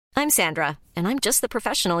I'm Sandra, and I'm just the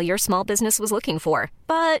professional your small business was looking for.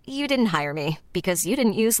 But you didn't hire me because you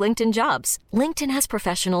didn't use LinkedIn Jobs. LinkedIn has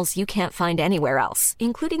professionals you can't find anywhere else,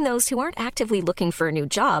 including those who aren't actively looking for a new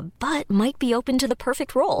job, but might be open to the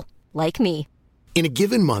perfect role, like me. In a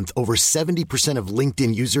given month, over 70% of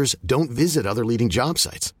LinkedIn users don't visit other leading job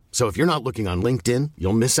sites. So if you're not looking on LinkedIn,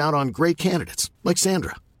 you'll miss out on great candidates like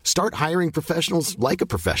Sandra. Start hiring professionals like a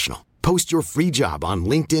professional. Post your free job on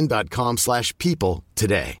linkedin.com/people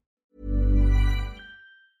today.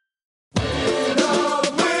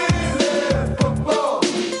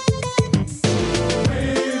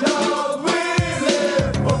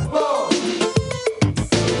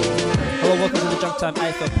 Welcome to the Junk Time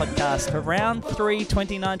AFL podcast for round 3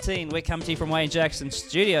 2019. We're coming to you from Wayne Jackson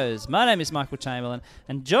Studios. My name is Michael Chamberlain,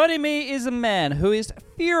 and joining me is a man who is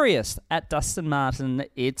furious at Dustin Martin.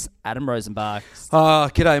 It's Adam Rosenbach.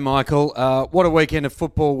 G'day, Michael. What a weekend of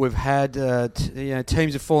football we've had.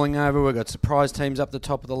 Teams are falling over. We've got surprise teams up the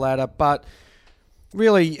top of the ladder, but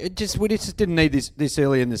really, we just didn't need this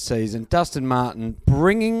early in the season. Dustin Martin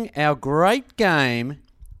bringing our great game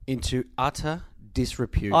into utter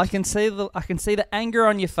disrepute. I can see the anger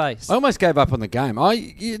on your face. I almost gave up on the game.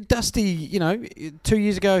 Dusty, 2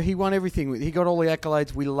 years ago he won everything. He got all the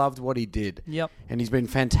accolades. We loved what he did. Yep. And he's been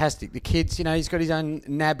fantastic. The kids, he's got his own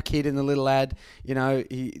NAB kid in the little ad.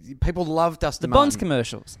 People love Dustin Martin. Bonds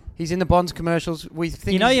commercials. He's in the Bonds commercials. We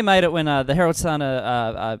think you made it when the Herald Sun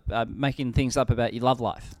are making things up about your love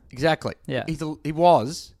life. Exactly. Yeah. He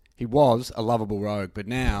was a lovable rogue, but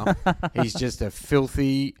now he's just a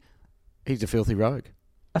filthy. He's a filthy rogue.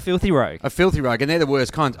 A filthy rogue. A filthy rogue, and they're the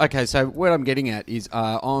worst kinds. Okay, so what I'm getting at is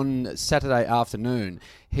on Saturday afternoon,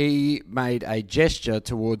 he made a gesture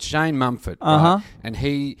towards Shane Mumford, right? And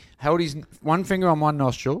he held his one finger on one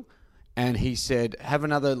nostril, and he said, "Have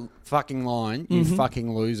another fucking line, you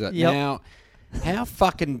fucking loser." Yep. Now, how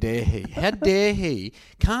fucking dare he? How dare he?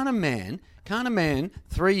 Can't a man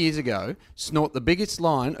 3 years ago snort the biggest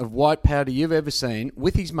line of white powder you've ever seen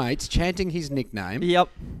with his mates, chanting his nickname? Yep.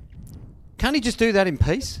 Can't he just do that in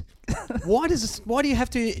peace? Why do you have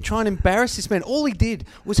to try and embarrass this man? All he did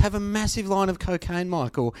was have a massive line of cocaine,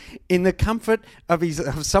 Michael, in the comfort of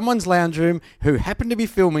someone's lounge room who happened to be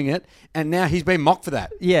filming it, and now he's been mocked for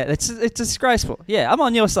that. Yeah, it's disgraceful. Yeah, I'm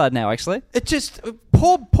on your side now, actually. It just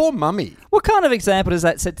poor mummy. What kind of example does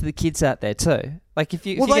that set to the kids out there too? Like if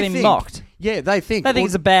you're getting mocked. Yeah, they think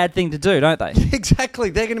it's a bad thing to do, don't they? Exactly.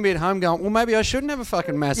 They're going to be at home going, well, maybe I shouldn't have a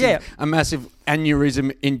fucking massive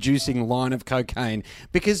aneurysm-inducing line of cocaine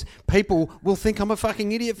because people will think I'm a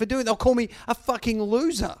fucking idiot for doing it. They'll call me a fucking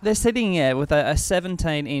loser. They're sitting there with a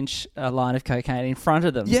 17-inch line of cocaine in front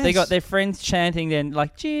of them. Yes. They got their friends chanting then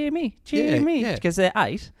like, Jimmy, because they're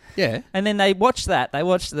 8. Yeah. And then they watch that. They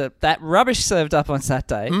watch that rubbish served up on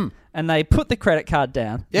Saturday. And they put the credit card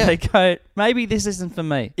down. Yeah. They go, maybe this isn't for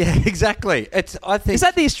me. Yeah, exactly. Is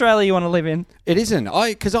that the Australia you want to live in? It isn't.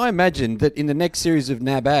 Because I imagined that in the next series of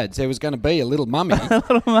NAB ads, there was going to be a little mummy.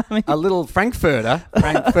 A little Frankfurter,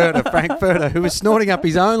 who was snorting up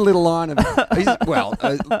his own little line of,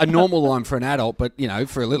 a normal line for an adult, but,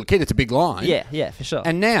 for a little kid, it's a big line. Yeah, for sure.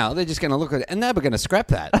 And now they're just going to look at it, and NAB are going to scrap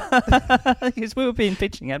that. Because we were being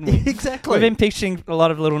pitching, hadn't we? Exactly. We've been pitching a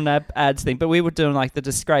lot of little NAB ads thing, but we were doing like the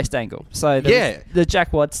disgraced angle. So the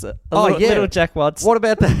Jack Watts, little Jack Watts. What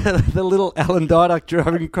about the little Alan Diduck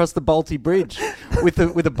driving across the Balti Bridge with a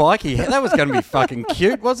bikie? That was going to be fucking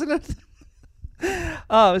cute, wasn't it?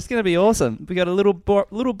 Oh, it's going to be awesome. We got a little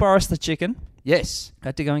Boris the chicken. Yes.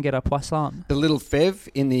 Had to go and get a poisson. The little Fev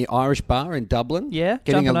in the Irish bar in Dublin. Yeah.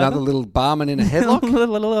 Getting another little barman in a headlock.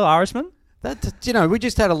 little Irishman. We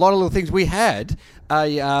just had a lot of little things. We had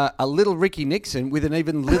a little Ricky Nixon with an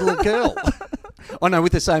even little girl. Oh, no,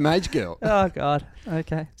 with the same age girl. Oh, God.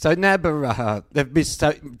 Okay. So, NAB, they've missed.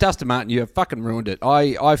 Dustin Martin, you have fucking ruined it.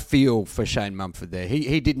 I feel for Shane Mumford there.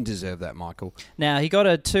 He didn't deserve that, Michael. Now, he got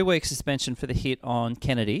a 2-week suspension for the hit on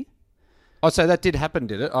Kennedy. Oh, so that did happen,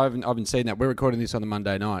 did it? I haven't seen that. We're recording this on the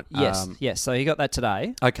Monday night. Yes. So he got that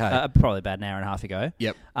today. Okay. Probably about an hour and a half ago.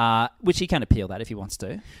 Yep. Which he can appeal that if he wants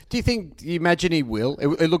to. Do you imagine he will?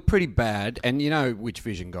 It looked pretty bad, and you know which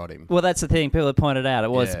vision got him. Well, that's the thing. People have pointed out it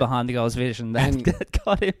was behind the goals vision that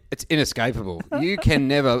got him. It's inescapable. You can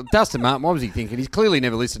never... Dustin Martin, what was he thinking? He's clearly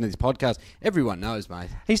never listened to this podcast. Everyone knows, mate.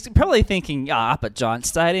 He's probably thinking, up at Giant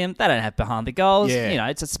Stadium, they don't have behind the goals. Yeah.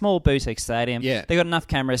 It's a small boutique stadium. Yeah. They've got enough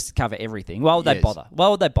cameras to cover everything. Why would they bother? Why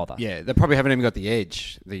would they bother? Yeah, they probably haven't even got the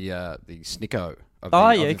edge, the snicko.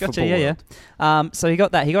 Gotcha. So he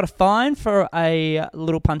got that. He got a fine for a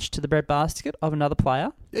little punch to the breadbasket of another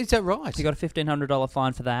player. Is that right? He got a $1,500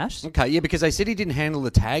 fine for that. Okay, yeah, because they said he didn't handle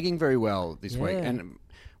the tagging very well this week. And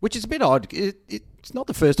which is a bit odd. It's not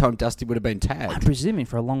the first time Dusty would have been tagged. I'm presuming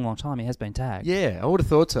for a long, long time he has been tagged. Yeah, I would have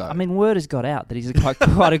thought so. I mean, word has got out that he's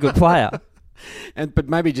quite a good player. But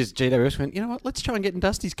maybe just GWS went, you know what, let's try and get in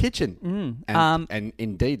Dusty's kitchen. And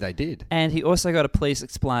indeed they did. And he also got a please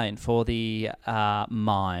explain for the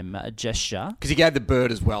mime gesture. Because he gave the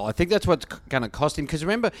bird as well. I think that's what's going to cost him. Because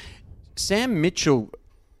remember, Sam Mitchell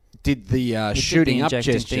did the shooting up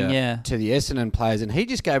gesture thing, to the Essendon players, and he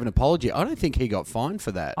just gave an apology. I don't think he got fined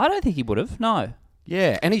for that. I don't think he would have, no.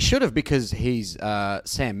 Yeah, and he should have because he's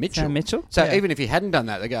Sam Mitchell. Sam Mitchell? So Yeah. even if he hadn't done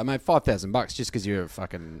that, they go, mate, $5,000 just because you're a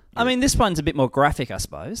fucking... I mean, this one's a bit more graphic, I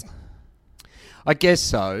suppose. I guess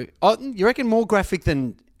so. Oh, you reckon more graphic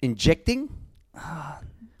than injecting? I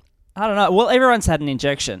don't know. Well, everyone's had an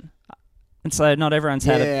injection. And so not everyone's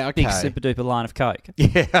had a big super duper line of Coke.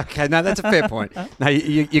 Yeah, okay. No, that's a fair point. No,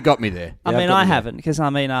 you got me there. I mean, I haven't because,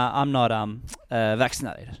 I'm not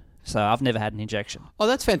vaccinated. So I've never had an injection. Oh,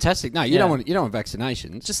 that's fantastic. No, you don't want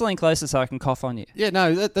vaccinations. Just lean closer so I can cough on you. Yeah,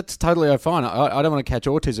 no, that's totally fine. I don't want to catch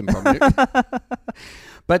autism from you.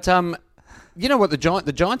 But you know what?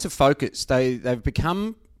 The Giants have focused. They've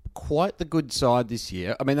become quite the good side this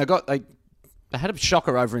year. I mean, they had a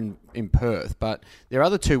shocker over in Perth, but their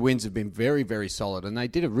other two wins have been very, very solid, and they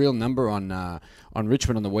did a real number on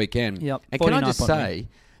Richmond on the weekend. Yep. And can I just say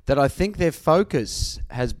that I think their focus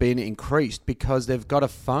has been increased because they've got a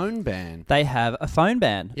phone ban. They have a phone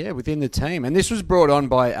ban. Yeah, within the team. And this was brought on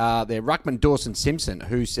by their ruckman Dawson Simpson,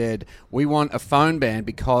 who said, we want a phone ban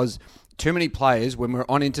because too many players, when we're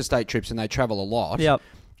on interstate trips and they travel a lot,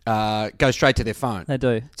 go straight to their phone. They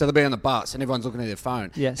do. So they'll be on the bus and everyone's looking at their phone.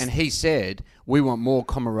 Yes. And he said, we want more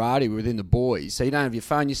camaraderie within the boys. So you don't have your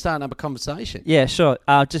phone, you're starting up a conversation. Yeah, sure.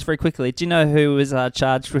 Just very quickly, do you know who was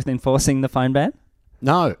charged with enforcing the phone ban?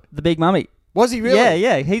 No. The Big Mummy. Was he really?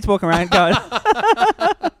 Yeah. He's walking around going...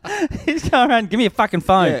 He's going around, give me a fucking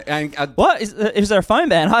phone. Yeah, and, what? Is there a phone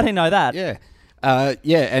ban? I didn't know that. Yeah.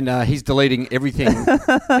 And he's deleting everything,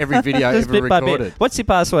 every video ever bit by recorded. bit. What's your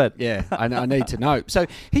password? Yeah, I need to know. So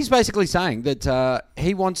he's basically saying that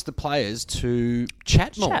he wants the players to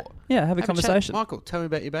chat more. Yeah, have a conversation. Michael, tell me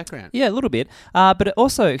about your background. Yeah, a little bit. But it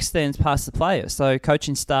also extends past the players. So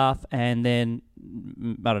coaching staff and then,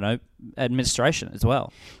 I don't know, administration as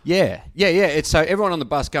well. Yeah. It's so everyone on the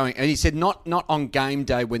bus going, and he said not on game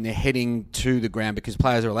day when they're heading to the ground because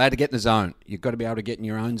players are allowed to get in the zone. You've got to be able to get in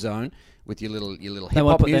your own zone with your little hip hop music. They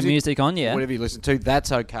want to put their music on, yeah. Whatever you listen to,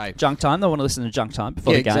 that's okay. Junk time. They want to listen to junk time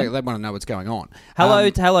before the game. Exactly. They want to know what's going on. Hello,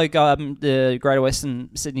 the Greater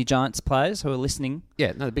Western Sydney Giants players who are listening.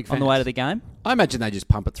 Yeah, no, the big fans. On the way to the game. I imagine they just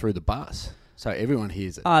pump it through the bus. So everyone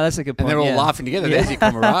hears it. Oh, that's a good point. And they're all laughing together. Yeah. There's your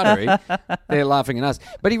camaraderie. They're laughing at us.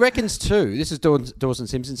 But he reckons too, this is Dawson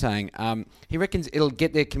Simpson saying, he reckons it'll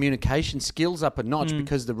get their communication skills up a notch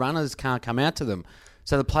because the runners can't come out to them.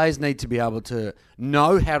 So the players need to be able to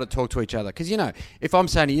know how to talk to each other. Because, you know, if I'm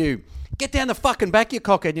saying to you, get down the fucking back, you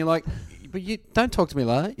cockhead, and you're like, but you don't talk to me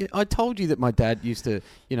like that. I told you that my dad used to,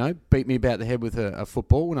 beat me about the head with a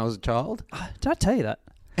football when I was a child. Did I tell you that?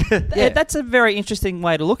 Yeah. That's a very interesting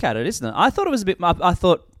way to look at it, isn't it? I thought it was a bit... I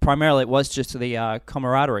thought primarily it was just the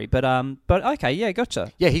camaraderie, but okay, yeah,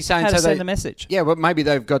 gotcha. Yeah, he's saying... How to so send the message. Yeah, well, maybe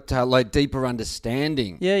they've got deeper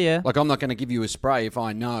understanding. Yeah. Like, I'm not going to give you a spray if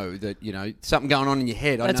I know that, something going on in your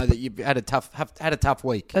head. I know that you've had a tough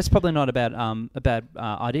week. That's probably not a bad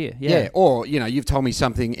idea. Yeah, or, you've told me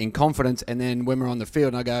something in confidence, and then when we're on the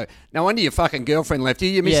field, and I go, no wonder your fucking girlfriend left you.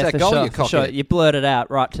 You missed that goal, you cockhead. Sure. You blurt it out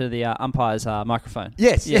right to the umpire's microphone.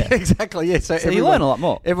 Yes, yeah, exactly. Yeah. So you learn a lot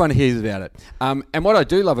more. Everyone hears about it. And what I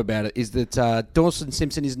do love about it is that Dawson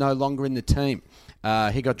Simpson is no longer in the team.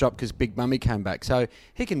 He got dropped because Big Mummy came back. So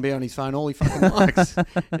he can be on his phone all he fucking likes.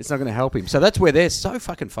 It's not going to help him. So that's where they're so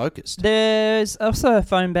fucking focused. There's also a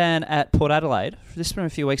phone ban at Port Adelaide. This was from a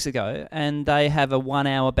few weeks ago. And they have a 1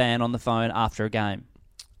 hour ban on the phone after a game.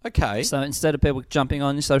 Okay. So instead of people jumping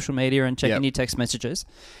on your social media and checking Yep. your text messages,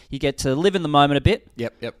 you get to live in the moment a bit.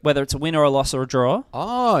 Yep. Whether it's a win or a loss or a draw.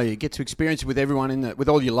 Oh, you get to experience it with everyone with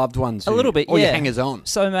all your loved ones. A little bit, all yeah. your hangers on.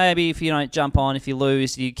 So maybe if you don't jump on, if you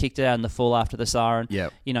lose, you kicked it out in the full after the siren.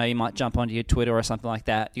 Yep. You might jump onto your Twitter or something like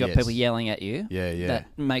that. You got Yes. people yelling at you. Yeah. That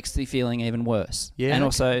makes the feeling even worse. Yeah, And okay.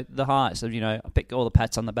 also the highs of, I pick all the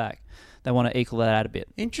pats on the back. They want to equal that out a bit.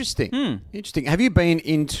 Interesting. Interesting. Have you been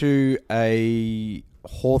into a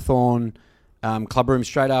Hawthorn club room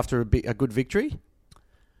straight after a good victory?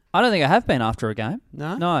 I don't think I have been after a game.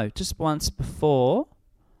 No? No, just once before.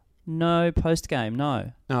 No post-game,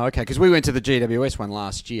 no. Oh, okay. Because we went to the GWS one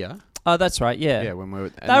last year. Oh, that's right, yeah. Yeah, when we were...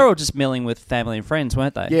 They were all just milling with family and friends,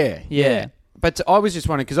 weren't they? Yeah. But I was just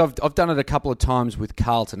wondering, because I've done it a couple of times with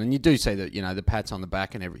Carlton, and you do see that, the pats on the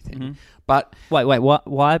back and everything. Mm-hmm. But Wait,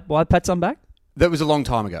 why pats on back? that was a long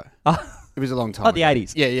time ago. It was a long time Oh, ago. the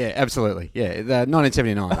 80s. Yeah, absolutely. Yeah,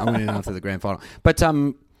 1979. I went in after the grand final. But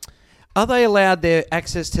are they allowed their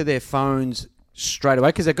access to their phones straight away?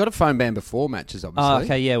 Because they've got a phone ban before matches, obviously. Oh,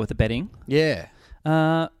 okay, yeah, with the betting. Yeah.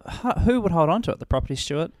 Who would hold on to it? The property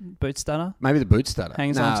steward, boot stutter? Maybe the boot stutter.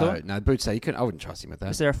 Hangs on to it? No, boot stutter. I wouldn't trust him with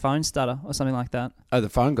that. Is there a phone stutter or something like that? Oh, the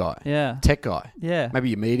phone guy. Yeah. Tech guy. Yeah.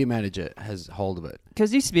 Maybe your media manager has hold of it.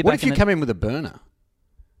 Because it used to be What back if you come in with a burner?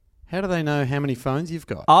 How do they know how many phones you've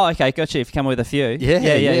got? Oh, okay, gotcha. If you come with a few.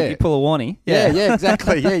 Yeah. You pull a warning. Yeah,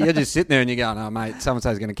 exactly. Yeah, you're just sitting there and you're going, oh, mate,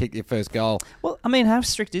 so-and-so's going to kick your first goal. Well, I mean, how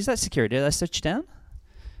strict is that security? Do they search you down?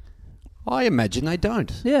 I imagine they don't.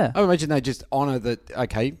 Yeah. I imagine they just honour that,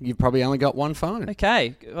 okay, you've probably only got one phone.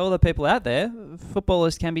 Okay, all the people out there,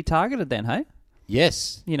 footballers can be targeted then, hey?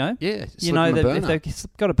 Yes. Yeah, You you know that if they've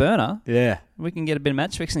got a burner, yeah. we can get a bit of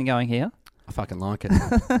match fixing going here. I fucking like it.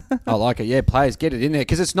 I like it. Yeah, players, get it in there.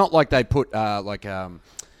 Because it's not like they put, how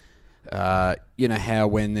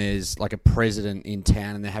when there's like a president in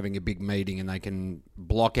town and they're having a big meeting and they can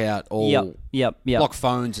block out all... Yep. Block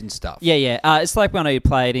phones and stuff. Yeah. It's like when I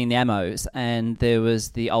played in the Ammos and there was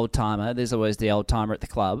the old timer. There's always the old timer at the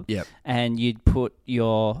club. Yep. And you'd put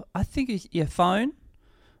your phone.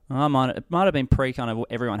 It might have been pre kind of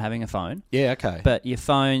everyone having a phone. Yeah, okay. But your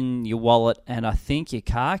phone, your wallet, and I think your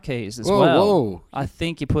car keys as Whoa, well. whoa. I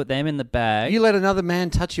think you put them in the bag. You let another man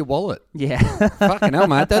touch your wallet. Yeah. Fucking hell,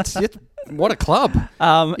 mate. What a club.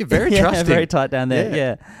 You're very trusting. Very tight down there,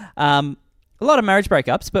 yeah. A lot of marriage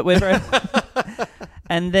breakups, but we're very...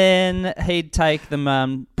 And then he'd take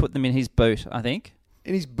them, put them in his boot, I think.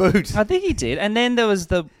 In his boot? I think he did. And then there was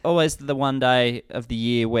always the one day of the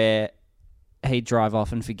year where he'd drive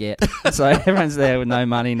off and forget. So everyone's there with no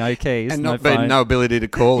money, no keys, and no not phone. no ability to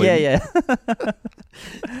call him. Yeah.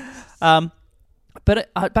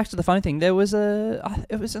 But back to the phone thing. There was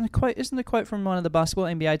isn't a quote from one of the basketball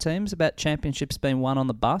NBA teams about championships being won on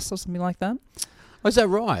the bus or something like that? Oh, is that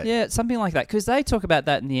right? Yeah, something like that. Because they talk about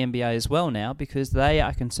that in the NBA as well now, because they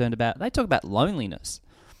are concerned about... They talk about loneliness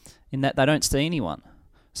in that they don't see anyone.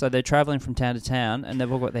 So they're travelling from town to town and they've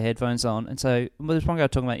all got their headphones on. And so there's one guy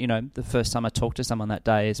talking about, the first time I talked to someone that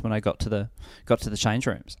day is when I got to the change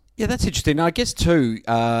rooms. Yeah, that's interesting. I guess too,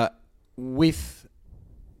 with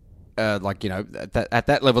at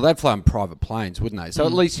that level, they'd fly on private planes, wouldn't they? So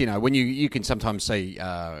at least when you can sometimes see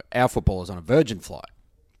our footballers on a Virgin flight.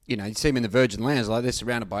 You see them in the Virgin Lounge, like they're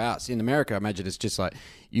surrounded by us. In America, I imagine it's just like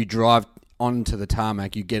you drive onto the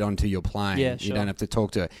tarmac, you get onto your plane. Yeah, sure. You don't have to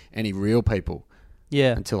talk to any real people.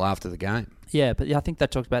 Yeah. Until after the game. Yeah, but I think they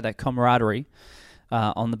talked about that camaraderie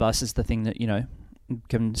on the bus is the thing that,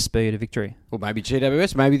 can spur you to victory. Well, maybe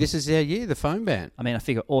GWS, maybe this is their year, the phone ban. I mean, I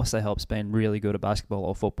figure also helps being really good at basketball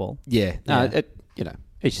or football. Yeah.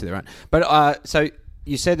 Each to their own. But so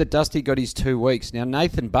you said that Dusty got his 2 weeks. Now,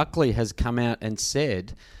 Nathan Buckley has come out and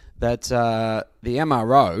said that the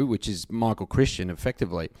MRO, which is Michael Christian,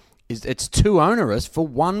 effectively, it's too onerous for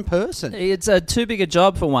one person. It's too big a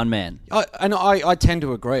job for one man. I tend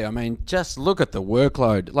to agree. I mean, just look at the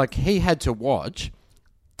workload. Like, he had to watch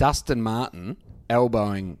Dustin Martin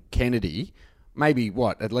elbowing Kennedy maybe,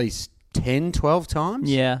 at least 10, 12 times?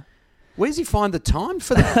 Yeah. Where does he find the time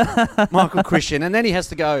for that, Michael Christian? And then he has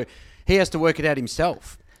to work it out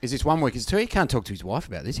himself. Is this 1 week? Is it 2? He can't talk to his wife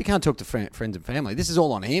about this. He can't talk to friends and family. This is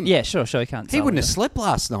all on him. Yeah, sure, he can't. He wouldn't have slept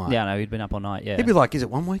last night. Yeah, no, he'd been up all night, yeah. He'd be like, is it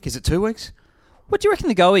 1 week? Is it 2 weeks? What do you reckon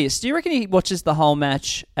the go is? Do you reckon he watches the whole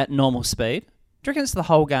match at normal speed? Do you reckon it's the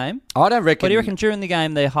whole game? I don't reckon. Or do you reckon during the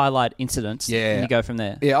game they highlight incidents and you go from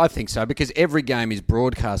there? Yeah, I think so, because every game is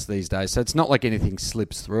broadcast these days, so it's not like anything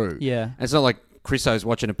slips through. Yeah. And it's not like Chriso's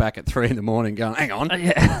watching it back at 3 a.m. going, hang on.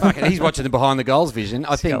 Fucking, he's watching the behind the goals vision.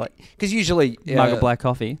 I think, because usually... mug of black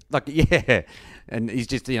coffee. And he's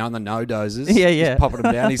just, on the no-dozes. Yeah. Just popping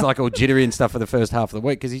them down. He's like all jittery and stuff for the first half of the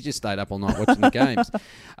week because he just stayed up all night watching the games.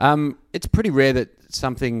 It's pretty rare that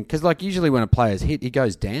something... Because, usually when a player's hit, he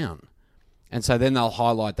goes down. And so then they'll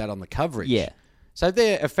highlight that on the coverage. Yeah. So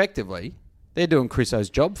they're doing Chriso's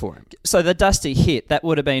job for him. So the Dusty hit, that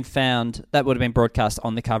would have been broadcast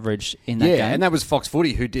on the coverage in that game. Yeah, and that was Fox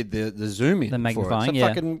Footy who did the zoom in. The for magnifying, it. So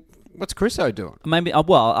fucking, what's Chriso doing? Maybe,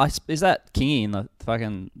 is that Kingy in the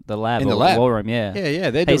lab? In the lab? The war room, yeah. Yeah,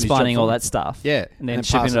 they're doing He's finding all that stuff. Yeah. And then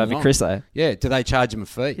shipping it over to Chriso. Yeah, do they charge him a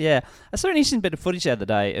fee? Yeah. I saw an interesting bit of footage the other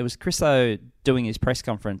day. It was Chriso doing his press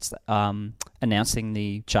conference announcing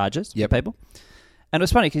the charges for people. And it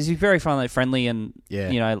was funny because he's very friendly and,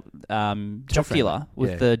 jocular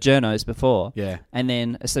with the journos before. Yeah. And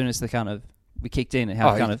then as soon as the kind of we kicked in and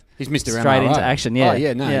how he's Mr. straight MRO. into action. Yeah. Oh,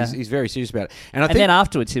 yeah, no, He's very serious about it. And then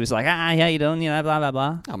afterwards, he was like, how you doing? You know, blah, blah,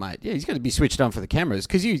 blah. Oh, mate, yeah, he's got to be switched on for the cameras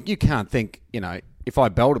because you can't think, you know, if I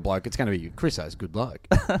belt a bloke, it's going to be Chriso's a good bloke.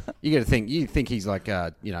 You got to think, he's like,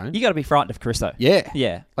 you know. You got to be frightened of Chriso. Yeah.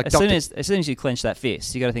 Yeah. Like as soon as you clench that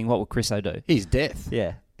fist, you got to think, what will Chriso do? He's death.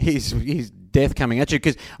 Yeah. He's death coming at you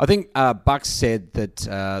because I think Bucks said that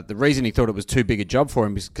the reason he thought it was too big a job for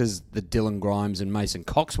him is because the Dylan Grimes and Mason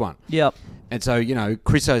Cox one. Yep. And so, you know,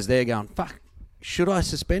 Chriso's there going, fuck, should I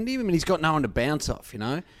suspend him? And he's got no one to bounce off, you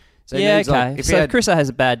know? So yeah, okay. If Chriso has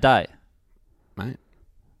a bad day. Mate,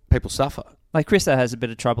 people suffer. Like, Chriso has a bit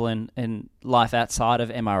of trouble in life outside of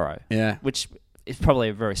MRO. Yeah. Which is probably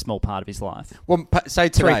a very small part of his life. Well, say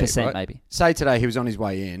today, 3% right? maybe. Say today he was on his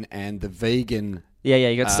way in and the vegan... Yeah,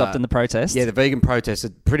 he got stopped in the protest. Yeah, the vegan protest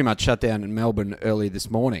had pretty much shut down in Melbourne early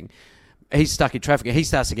this morning. He's stuck in traffic. He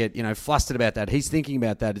starts to get, you know, flustered about that. He's thinking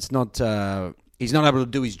about that. It's not... he's not able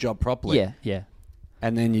to do his job properly. Yeah.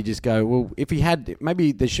 And then you just go, well, if he had...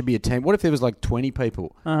 Maybe there should be a team. What if there was like 20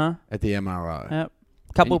 people at the MRO? Yep.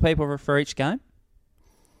 Couple of people for each game.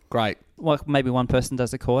 Great. Well, maybe one person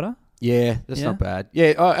does a quarter. Yeah, that's not bad.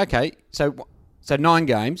 Yeah, okay. So 9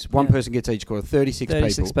 games, one person gets each quarter,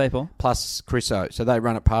 36 people. Plus Chriso. So they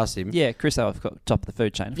run it past him. Yeah, Chriso, I've got top of the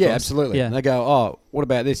food chain. Yeah, absolutely. Yeah. And they go, oh, what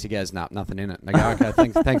about this? He goes, no, nothing in it. And they go, okay,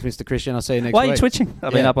 thanks, Mr. Christian. I'll see you next week. Why are you twitching?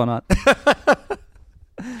 I've been up all night.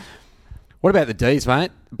 What about the D's, mate?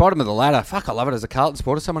 Bottom of the ladder. Fuck, I love it as a Carlton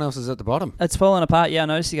supporter. Someone else is at the bottom. It's fallen apart. Yeah, I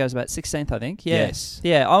noticed he goes about 16th, I think. Yeah. Yes.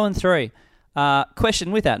 Yeah, 0-3.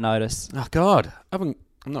 Question without notice. Oh, God. I'm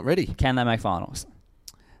not ready. Can they make finals?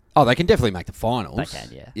 Oh, they can definitely make the finals. They can,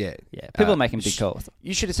 yeah. Yeah. People are making big calls.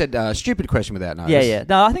 You should have said stupid question without notice. Yeah.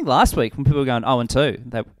 No, I think last week when people were going 0-2,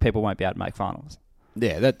 that people won't be able to make finals.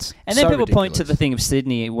 Yeah, that's And then so people ridiculous. point to the thing of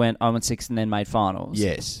Sydney went 0-6 and then made finals.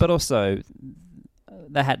 Yes. But also,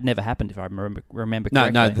 that had never happened if I remember correctly.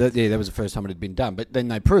 No, that was the first time it had been done. But then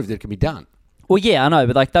they proved that it can be done. Well, yeah, I know,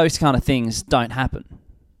 but like those kind of things don't happen.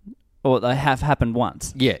 Or they have happened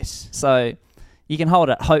once. Yes. So you can hold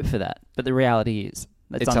out hope for that, but the reality is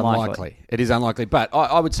it's unlikely. It is unlikely. But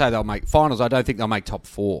I would say they'll make finals. I don't think they'll make top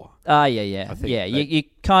 4. Yeah. You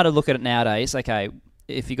kind of look at it nowadays, okay,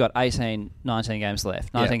 if you've got 18, 19 games left,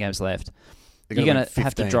 you're going to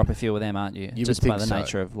have to drop a few of them, aren't you? Just by the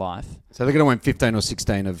nature of life. So they're going to win 15 or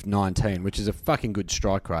 16 of 19, which is a fucking good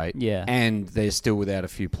strike rate. Yeah. And they're still without a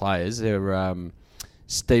few players. They're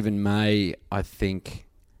Stephen May,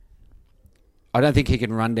 I don't think he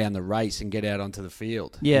can run down the race and get out onto the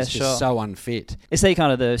field. Yeah, He's just so unfit. Is he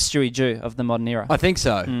kind of the Stewie Jew of the modern era? I think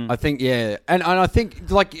so. I think, yeah. And I think,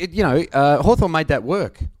 Hawthorn made that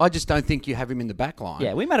work. I just don't think you have him in the back line.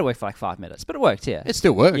 Yeah, we made it work for like 5 minutes, but it worked, yeah. It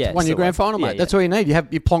still worked. Yeah, Won your grand final, mate. Yeah. That's all you need.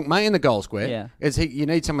 You plonk May in the goal square. Yeah. You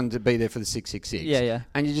need someone to be there for the 666. Yeah.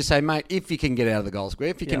 And you just say, mate, if you can get out of the goal square,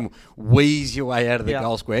 if you can wheeze your way out of the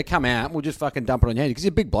goal square, come out and we'll just fucking dump it on your head. Because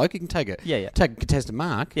you're a big bloke, you can take a contested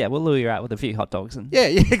mark. Yeah, we'll lure you out with a few hot dogs. And Yeah,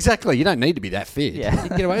 exactly. You don't need to be that fit. Yeah. You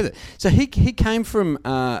can get away with it. So he came from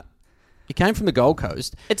the Gold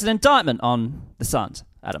Coast. It's an indictment on the Suns,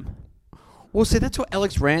 Adam. Well, see, that's what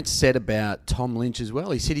Alex Rance said about Tom Lynch as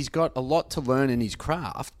well. He said he's got a lot to learn in his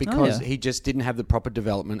craft because he just didn't have the proper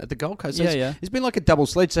development at the Gold Coast. So it's been like a double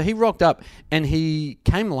sledge. So he rocked up and he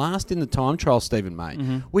came last in the time trial, Stephen May,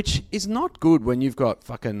 which is not good when you've got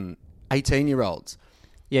fucking 18-year-olds.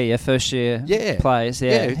 Yeah, first year players.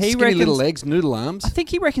 Yeah, he skinny little legs, noodle arms. I think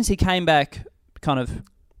he reckons he came back kind of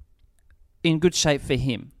in good shape for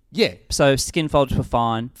him. Yeah. So skin folds were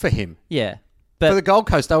fine. For him. Yeah. But for the Gold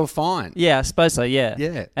Coast, they were fine. Yeah, I suppose so, yeah.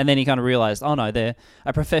 Yeah. And then he kind of realised, oh no, they're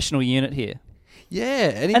a professional unit here.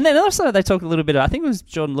 Yeah. And then also they talked a little bit, I think it was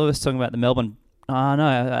Jordan Lewis talking about the Melbourne...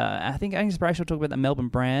 I think Angus Brayshaw talked about the Melbourne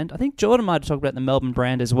brand. I think Jordan might have talked about the Melbourne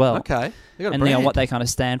brand as well. Okay. They got a and brand. what they kind of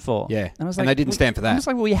stand for. Yeah. And I was like, they didn't stand for that. I was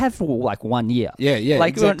like, well, you have for like 1 year. Yeah, like,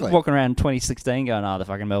 exactly. We weren't walking around 2016 going, the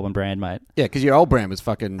fucking Melbourne brand, mate. Yeah, because your old brand was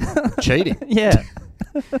fucking cheating. Yeah.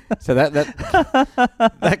 So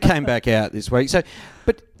that came back out this week. So,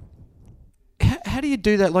 but how do you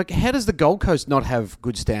do that? Like, how does the Gold Coast not have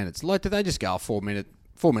good standards? Like, do they just go 4 minute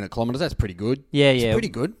kilometres? That's pretty good. Yeah, it's pretty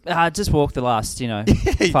good. I just walked the last, 500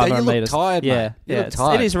 you look metres. Tired, yeah, mate. You look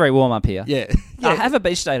tired. It is very warm up here. Yeah. I have a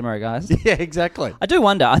beach day tomorrow, guys. Yeah, exactly. I do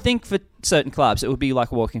wonder. I think for certain clubs, it would be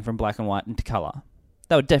like walking from black and white into colour.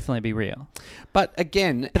 That would definitely be real. But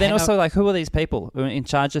again... But then also, like, who are these people who are in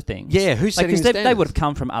charge of things? Yeah, who's setting the standards? Because they would have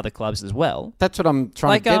come from other clubs as well. That's what I'm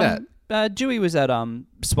trying to get at. Dewey was at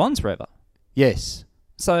Swans forever. Yes.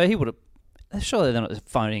 So he would have... Surely they're not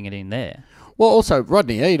phoning it in there. Well, also,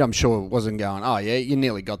 Rodney Eade, I'm sure, wasn't going, oh, yeah, you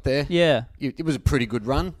nearly got there. Yeah. It was a pretty good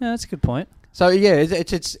run. Yeah, that's a good point. So yeah,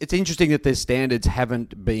 it's interesting that their standards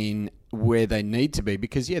haven't been where they need to be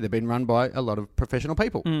because they've been run by a lot of professional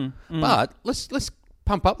people. But let's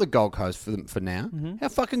pump up the Gold Coast for them for now. How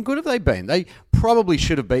fucking good have they been? They probably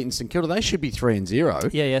should have beaten St Kilda. They should be 3-0.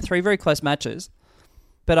 Yeah, 3 very close matches.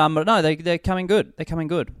 But no, they're coming good. They're coming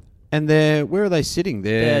good. And where are they sitting?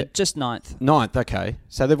 They're just ninth. Ninth, okay.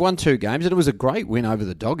 So they've won 2 games, and it was a great win over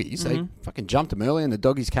the Doggies. They fucking jumped them early, and the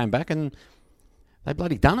Doggies came back, and they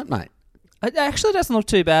bloody done it, mate. It actually doesn't look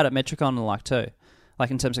too bad at Metricon and like too, like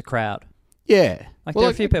in terms of crowd. Yeah. Like there are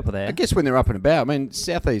a few people there. I guess when they're up and about, I mean,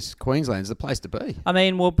 southeast Queensland's the place to be. I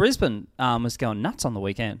mean, well, Brisbane was going nuts on the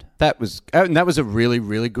weekend. That was a really,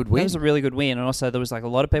 really good win. That was a really good win, and also there was like a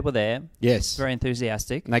lot of people there. Yes. Very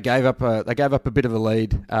enthusiastic. And they gave up a bit of a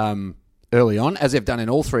lead early on, as they've done in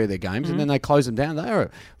all 3 of their games, and then they closed them down. They are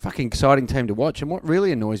a fucking exciting team to watch. And what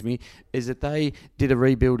really annoys me is that they did a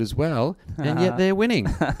rebuild as well, and yet they're winning.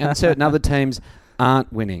 And certain other teams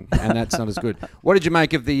aren't winning, and that's not as good. What did you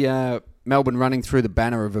make of the Melbourne running through the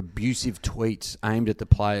banner of abusive tweets aimed at the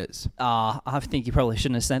players? I think you probably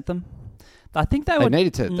shouldn't have sent them. I think they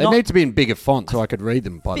needed to. They need to be in bigger font so I could read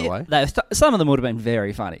them. By the way, some of them would have been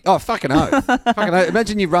very funny. Oh fucking oath! Fucking oath.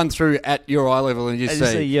 Imagine you run through at your eye level and you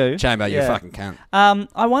see you, Chamber, you fucking cunt.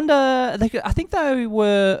 I wonder. I think they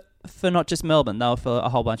were for not just Melbourne. They were for a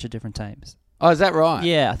whole bunch of different teams. Oh, is that right?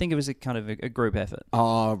 Yeah, I think it was a kind of a group effort.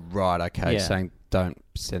 Oh right, okay. Yeah. Saying don't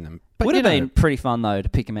send them. But would have been pretty fun though to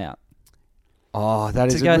pick them out. Oh, that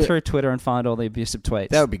is to go through Twitter and find all the abusive tweets.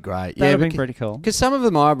 That would be great. That would have been pretty cool. Because some of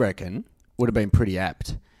them, I reckon, would have been pretty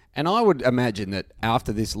apt. And I would imagine that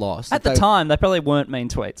after this loss... At the time, they probably weren't mean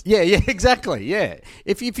tweets. Yeah, exactly, yeah.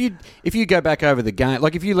 If you go back over the game...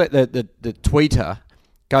 Like, if you let the tweeter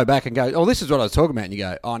go back and go, oh, this is what I was talking about, and you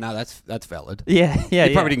go, oh, no, that's valid. Yeah.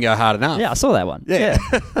 You probably didn't go hard enough. Yeah, I saw that one. Yeah.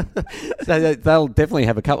 So they'll definitely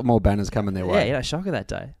have a couple more banners coming their way. Yeah, shocker that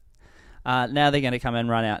day. Now they're going to come and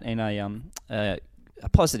run out in a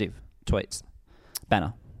positive tweets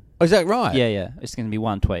banner. Oh, is that right? Yeah. It's going to be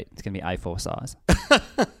one tweet. It's going to be A4 size. It's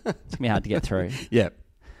going to be hard to get through. Yeah.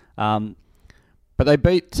 But they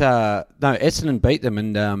beat... Essendon beat them,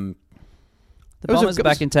 and... the Bombers are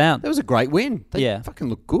back in town. That was a great win. They fucking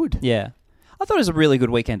looked good. Yeah. I thought it was a really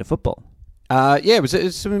good weekend of football. It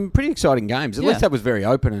was some pretty exciting games. At least that was very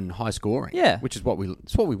open and high scoring. Yeah. Which is what we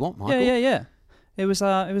want, Michael. Yeah. It was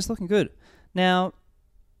looking good. Now,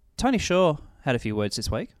 Tony Shaw had a few words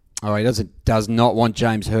this week. Oh, he does not want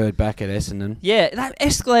James Hird back at Essendon. Yeah, that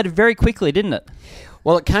escalated very quickly, didn't it?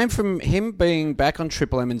 Well, it came from him being back on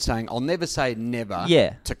Triple M and saying, I'll never say never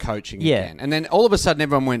to coaching again. And then all of a sudden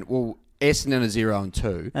everyone went, well, Essendon are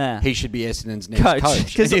 0-2. He should be Essendon's next coach.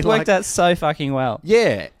 Because it worked out so fucking well.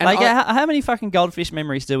 Yeah. And how many fucking goldfish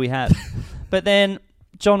memories do we have? But then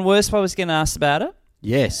John Worsfold was getting asked about it.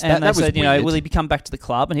 Yes, and that they said, weird. will he come back to the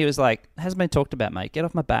club? And he was like, hasn't been talked about, mate. Get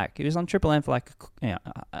off my back. He was on Triple M for like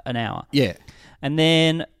an hour. Yeah. And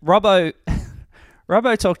then Robbo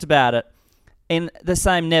talked about it in the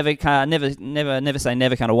same never say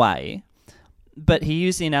never kind of way, but he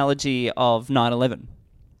used the analogy of 9/11.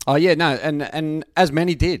 Oh yeah, no, and as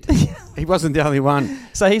many did. He wasn't the only one.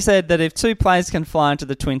 So he said that if 2 planes can fly into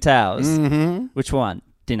the Twin Towers, which one?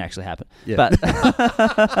 Didn't actually happen. Yeah. But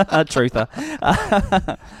truther.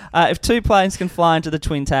 If 2 planes can fly into the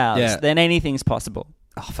Twin Towers, then anything's possible.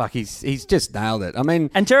 Oh fuck, he's just nailed it. I mean,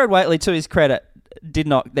 and Jared Waitley, to his credit, did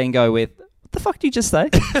not then go with, what the fuck did you just say?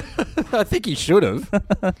 I think he should have.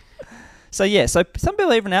 So some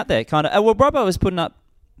people even out there kind of... Robbo was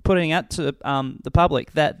putting out to the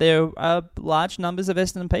public that there are large numbers of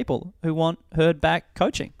Essendon people who want Hird back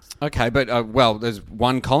coaching. Okay, but there's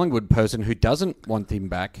one Collingwood person who doesn't want him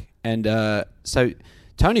back, and so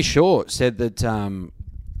Tony Shaw said that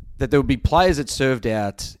that there would be players that served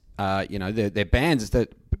out, their bans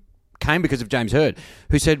that came because of James Hird,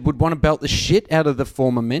 who said would want to belt the shit out of the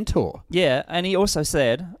former mentor. Yeah, and he also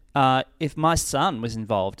said, if my son was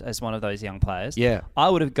involved as one of those young players, I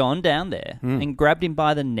would have gone down there and grabbed him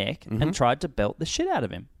by the neck and tried to belt the shit out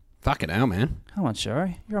of him. Fucking hell, man. Come on,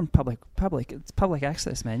 Shuri. You're on public. It's public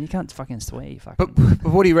access, man. You can't fucking swear. You fucking.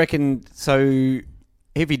 But what do you reckon? So,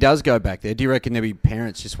 if he does go back there, do you reckon there'll be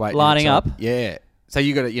parents just waiting, lining up? Yeah. So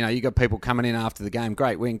you got people coming in after the game.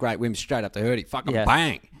 Great win, straight up to Hirdy. Fucking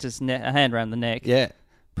bang. Just a hand around the neck. Yeah.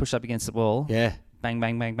 Push up against the wall. Yeah. Bang,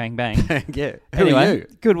 bang, bang, bang, bang. Yeah. Anyway, who are you?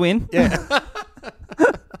 Good win. Yeah.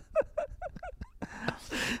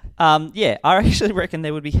 I actually reckon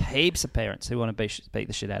there would be heaps of parents who want to beat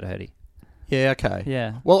the shit out of Hirdy. Yeah, okay.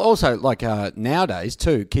 Yeah. Well, also, like nowadays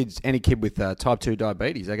too, any kid with type 2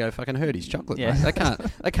 diabetes, they go fucking Herdy's chocolate. Yeah.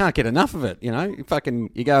 Mate. They can't get enough of it. You know,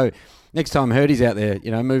 you go next time Herdy's out there,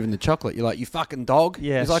 you know, moving the chocolate. You're like, you fucking dog.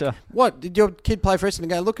 Yeah, He's like, sure. what? Did your kid play for us? And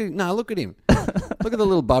go, look at him. Look at the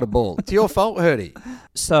little butterball. It's your fault, Herdy.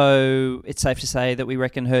 So it's safe to say that we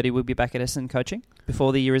reckon Herdy will be back at Essendon coaching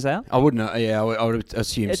before the year is out? I wouldn't. Yeah, I would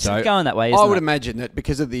assume It's so. going that way, I isn't would it? imagine that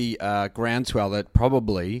because of the groundswell, that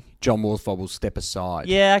probably John Worsfold will step aside.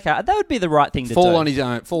 Yeah, okay. That would be the right thing to do. Fall on his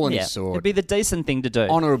own. Fall on Yeah. his sword. It'd be the decent thing to do.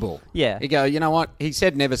 Honourable. Yeah. You go, you know what? He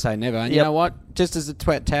said never say never. And you Yep. know what? Just as the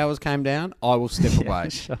towers came down, I will step away.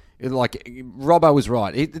 Sure. Like, Robbo was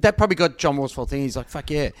right. That probably got John Worsfold thinking. He's like,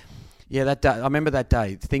 fuck yeah. Yeah, that day. I remember that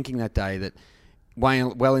day, thinking that day that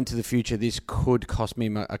well into the future, this could cost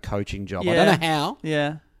me a coaching job. I Yeah. don't know how,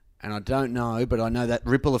 Yeah. and I don't know, but I know that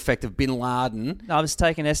ripple effect of Bin Laden. I was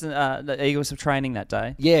taking the Eagles of training that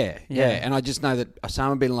day. Yeah. Yeah. And I just know that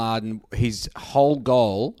Osama bin Laden, his whole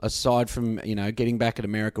goal, aside from, you know, getting back at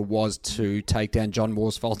America, was to take down John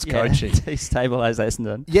Worsfold's coaching. Destabilise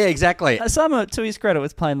Essendon. Yeah, exactly. Osama, to his credit,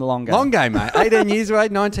 was playing the long game. Long game, mate. 18 years or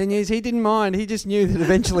 19 years. He didn't mind. He just knew that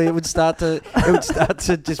eventually it would start to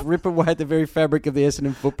just rip away at the very fabric of the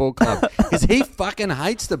Essendon Football Club. Because he fucking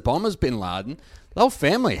hates the Bombers, bin Laden. The whole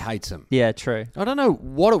family hates him. Yeah, true. I don't know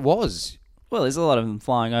what it was. Well, there's a lot of them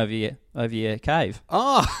flying over your cave.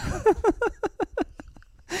 Oh.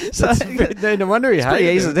 So No wonder he it's hated pretty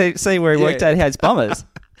him. easy to see where he Yeah. worked out he hates bombers.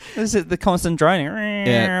 This is the constant droning.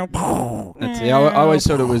 Yeah. That's it. I always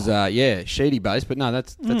thought it was, Sheedy based, but no,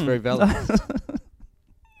 that's very valid.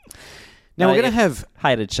 Now, we're going to have...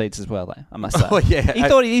 hated Sheets as well, though, I must say. Oh, yeah.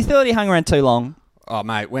 He thought he hung around too long. Oh,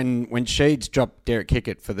 mate, when Sheeds dropped Derek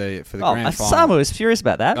Kickett for the grand final. Osama was furious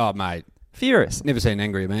about that. Oh, mate, Furious. never seen an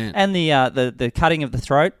angrier man. And the cutting of the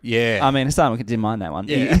throat. Yeah. I mean, Osama didn't mind that one.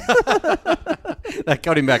 Yeah. That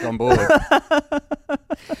got him back on board.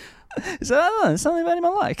 So, there's something about him I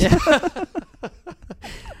like.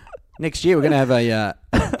 Next year, we're going to have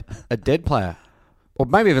a dead player. Or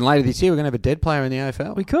maybe even later this year, we're going to have a dead player in the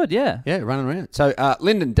AFL. We could, yeah. Yeah, running around. So,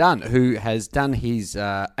 Lyndon Dunn, who has done his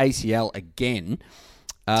ACL again,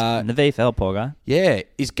 In the VFL, poor guy. yeah,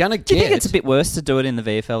 is going to get... Do you think it's a bit worse to do it in the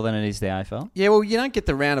VFL than it is the AFL? Yeah, well, you don't get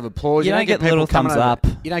the round of applause. You don't get the people little coming thumbs over- up.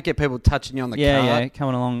 You don't get people touching you on the Yeah, card. yeah,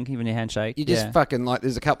 coming along, giving you a handshake. You just yeah. fucking like,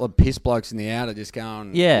 there's a couple of piss blokes in the outer just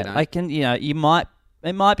going... Yeah, you know.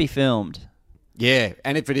 it might be filmed. Yeah,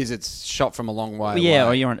 and if it is, it's shot from a long way Yeah,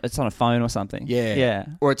 away. or it's on a phone or something. Yeah. Yeah.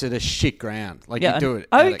 Or it's at a shit ground. Like, Yeah, you do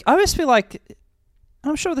and it... I always feel like,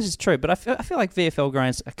 I'm sure this is true, but I feel like VFL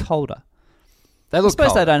grounds are colder. They I look suppose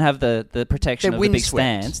cold. they don't have the protection They're of the big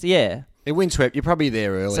windswept. stands. Yeah. They're windswept. You're probably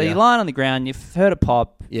there earlier. So you're lying on the ground, you've heard a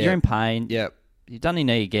pop, Yeah. you're in pain, Yeah. you've done your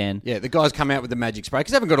knee again. Yeah, the guys come out with the magic spray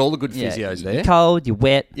because they haven't got all the good physios there. You're cold, you're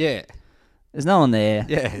wet, Yeah. there's no one there.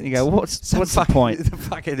 Yeah. You go, what's the fucker, point? The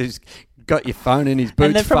fucker who's got your phone in his And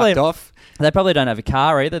boots they're probably- fucked off. They probably don't have a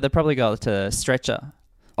car either. They probably got a stretcher.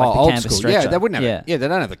 Like the old canvas school. stretcher. Yeah, they wouldn't have Yeah. it. Yeah, they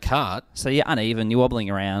don't have a cart. So you're uneven, you're wobbling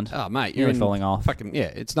around. Oh, mate. You're in falling off. Fucking, yeah,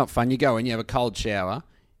 it's not fun. You go in, you have a cold shower,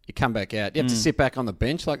 you come back out. You have to sit back on the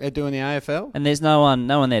bench like they do in the AFL. And there's no one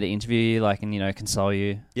there to interview you, and console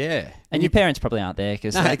you. Yeah. And your parents probably aren't there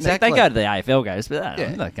because No, they exactly. go to the AFL games, but Yeah. they're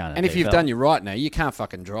not going to And the if you've AFL. done your right now, you can't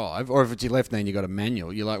fucking drive. Or if it's your left knee and you've got a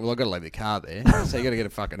manual, you're like, well, I've got to leave the car there. So you got to get a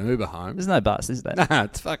fucking Uber home. There's no bus, is there? Nah,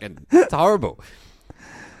 it's horrible.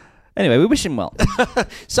 Anyway, we wish him well.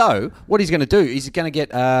 So what he's going to do is he's going to get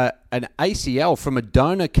an ACL from a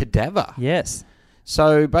donor cadaver. Yes.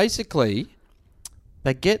 So basically,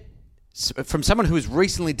 they get from someone who is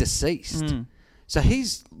recently deceased. So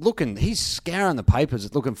he's scouring the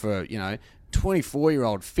papers looking for,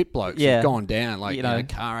 24-year-old fit blokes Yeah. who've gone down, like, You know. a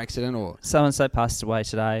car accident or... So-and-so passed away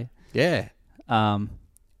today. Yeah.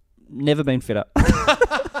 Never been fitter.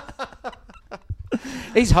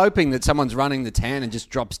 He's hoping that someone's running the tan and just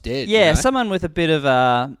drops dead. Yeah, you know? someone with a bit of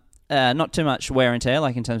not too much wear and tear,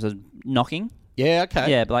 like in terms of knocking. Yeah,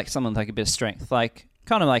 okay. Yeah, but like someone with like a bit of strength, like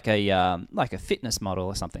kind of like a fitness model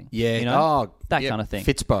or something. Yeah. you know? That yeah, kind of thing.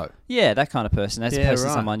 Fitzbo. Yeah, that kind of person, as Yeah, opposed to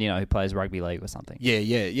right. someone who plays rugby league or something.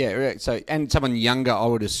 Yeah. Right. So, and someone younger, I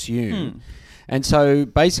would assume. And so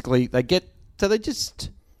basically, they just...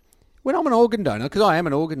 When I'm an organ donor, because I am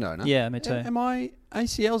an organ donor. Yeah, me too. Am I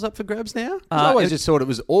ACLs up for grabs now? 'Cause I always just thought it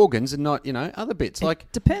was organs and not, other bits.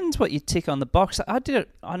 Like, Depends what you tick on the box. I did it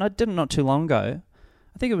not too long ago.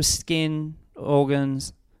 I think it was skin,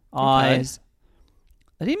 organs, eyes.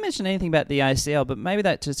 I didn't mention anything about the ACL, but maybe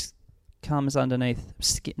that just comes underneath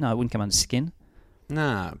skin. No, it wouldn't come under skin.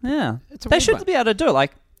 nah. Yeah. It's a They weird should one. be able to do it.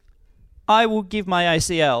 Like, I will give my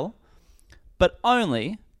ACL, but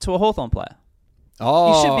only to a Hawthorn player. Oh,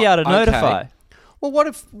 You should be able to notify. Well,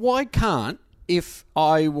 why can't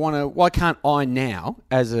I now,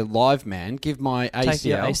 as a live man, give my ACL... Take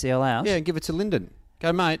your ACL out. Yeah, give it to Lyndon.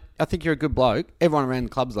 Go, mate, I think you're a good bloke. Everyone around the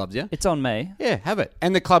clubs loves you. It's on me. Yeah, have it.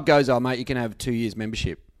 And the club goes, oh, mate, you can have 2 years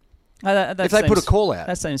membership. That if they put a call out.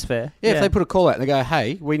 That seems fair. Yeah, if they put a call out and they go,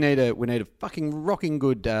 hey, we need a fucking rocking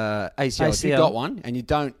good ACL. If you've got one and you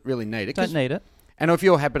don't really need it. Don't need it. And if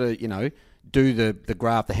you're happy to, do the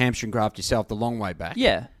graft, the hamstring graft yourself the long way back.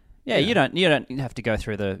 Yeah. Yeah, you don't have to go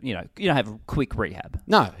through you don't have a quick rehab.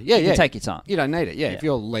 No, yeah. You take your time. You don't need it. Yeah, if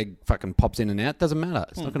your leg fucking pops in and out, doesn't matter.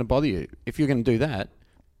 It's not going to bother you. If you're going to do that,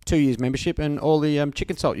 2 years membership and all the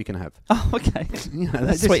chicken salt you can have. Oh, okay.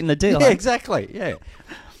 That's sweeten the deal. Yeah, eh? exactly. Yeah.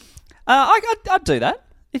 I'd do that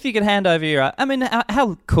if you could hand over your. I mean,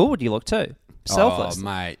 how cool would you look too? Selfless, Oh,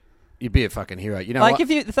 mate, you'd be a fucking hero. You know, like what?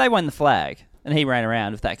 if they won the flag and he ran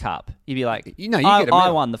around with that cup, you'd be like, you get a medal.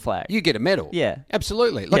 I won the flag. You get a medal. Yeah.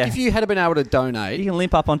 Absolutely. Like, Yeah. if you had been able to donate You can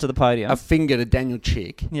limp up onto the podium. a finger to Daniel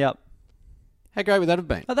Chick, Yep. how great would that have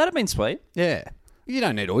been? Oh, that'd have been sweet. Yeah. You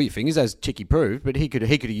don't need all your fingers, as Chicky proved, but he could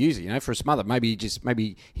use it, for a smother. Maybe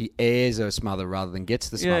he airs a smother rather than gets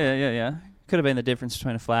the smother. Yeah. Could have been the difference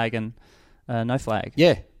between a flag and no flag.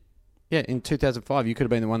 Yeah. Yeah, in 2005, you could have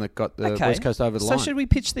been the one that got the West Coast over the line. So should we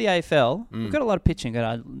pitch the AFL? We've got a lot of pitching. Got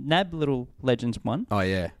our NAB Little Legends one. Oh,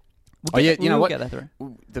 yeah. We'll you know we'll what? Get that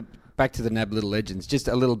through. Back to the NAB Little Legends. Just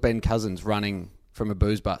a little Ben Cousins running from a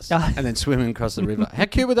booze bus and then swimming across the river. How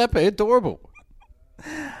cute would that be? Adorable.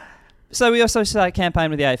 So we also started a campaign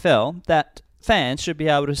with the AFL that fans should be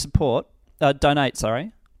able to donate,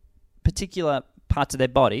 particular parts of their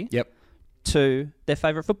body to their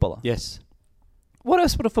favourite footballer. Yes. What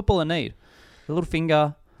else would a footballer need? A little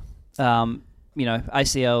finger,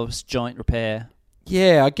 ACLs, joint repair.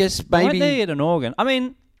 Yeah, I guess They maybe... won't need an organ. I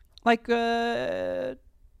mean, like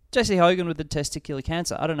Jesse Hogan with the testicular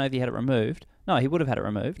cancer. I don't know if he had it removed. No, he would have had it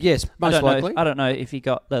removed. Yes, most likely. I don't know if he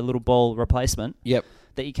got the little ball replacement. Yep.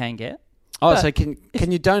 That you can get. Oh, But so can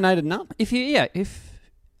you donate a nut?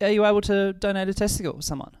 Are you able to donate a testicle to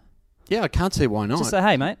someone? Yeah, I can't see why not. Just say,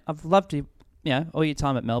 hey, mate, I've loved you, all your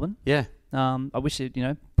time at Melbourne. Yeah. I wish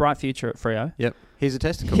you, bright future at Freo. Yep. Here's a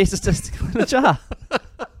testicle. Here's a testicle in a jar.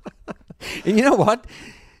 And you know what?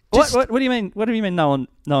 What do you mean? What do you mean? No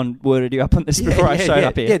one worded you up on this before I showed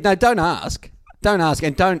up here. Yeah, no, don't ask. Don't ask,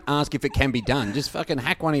 and don't ask if it can be done. Just fucking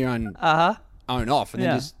hack one of your own off, and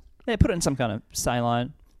then just put it in some kind of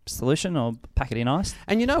saline solution or pack it in ice.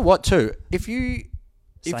 And you know what too? If you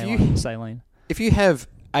Saline. If you have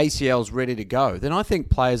ACLs ready to go, then I think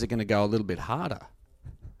players are going to go a little bit harder.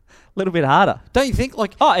 A little bit harder. Don't you think?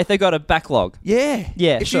 Like, if they've got a backlog. Yeah.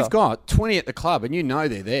 If sure. you've got 20 at the club and you know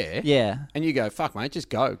they're there. Yeah. And you go, fuck, mate, just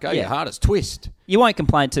go your hardest, twist. You won't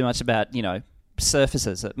complain too much about,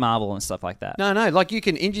 surfaces at Marvel and stuff like that. No, like you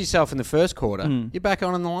can injure yourself in the first quarter. You're back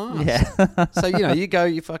on in the last. Yeah. So,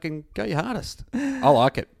 you fucking go your hardest. I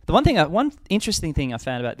like it. The one interesting thing I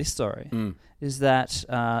found about this story is that,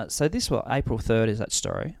 April 3rd is that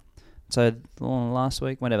story. So last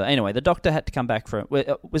week, whenever. Anyway, the doctor had to come back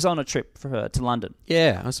was on a trip to London.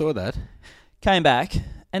 Yeah, I saw that. Came back,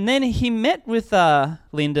 and then he met with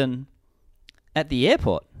Lyndon at the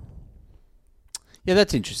airport. Yeah,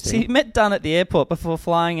 that's interesting. So he met Dunn at the airport before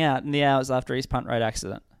flying out in the hours after his punt road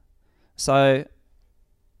accident. So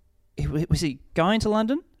was he going to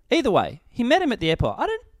London? Either way, he met him at the airport. I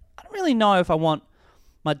don't really know if I want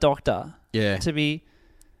my doctor to be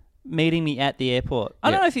meeting me at the airport.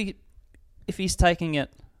 I don't know if he's taking it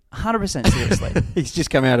 100% seriously. He's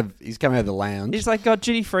come out of the lounge. He's like got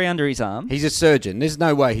duty free under his arm. He's a surgeon. There's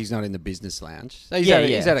no way he's not in the business lounge. So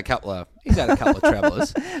he's had a couple of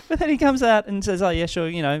travellers. But then he comes out and says, "Oh yeah,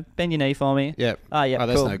 sure, bend your knee for me." Yep. Oh yeah,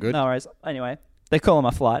 that's cool. no good. No worries. Anyway, they call him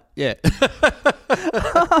a flight. Yeah.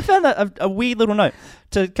 I found that a weird little note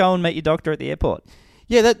to go and meet your doctor at the airport.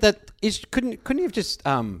 Yeah, that is. Couldn't you have just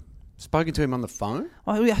spoken to him on the phone?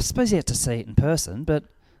 Well, I suppose you had to see it in person, but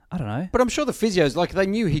I don't know. But I'm sure the physios, they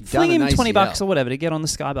knew he'd done Fling him an ACL. $20 or whatever to get on the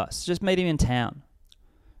Sky Bus. Just meet him in town.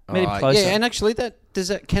 Meet him closer. Yeah, and actually,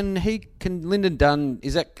 can Lyndon Dunn,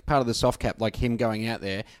 is that part of the soft cap, like him going out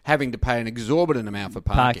there, having to pay an exorbitant amount for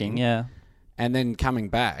parking? Yeah. And then coming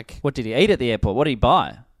back. What did he eat at the airport? What did he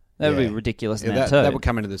buy? That would be ridiculous amount too. That would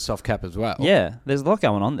come into the soft cap as well. Yeah, there's a lot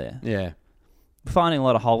going on there. Yeah. Finding a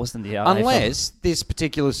lot of holes in the Unless this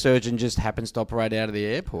particular surgeon just happens to operate out of the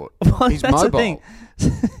airport. Well, he's that's mobile. The thing.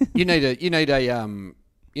 You need an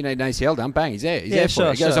ACL done. Bang, he's there. He's there for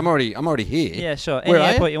you. He goes, I'm already here. Yeah, sure. Where Any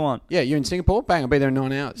are airport you? you want. Yeah, you're in Singapore. Bang, I'll be there in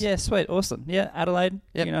 9 hours. Yeah, sweet, awesome. Yeah, Adelaide.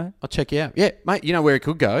 Yep. I'll check you out. Yeah, mate. You know where it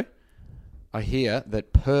could go? I hear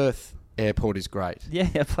that Perth airport is great. Yeah,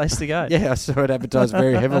 a place to go. Yeah, I saw it advertised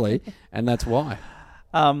very heavily, and that's why.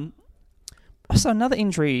 So another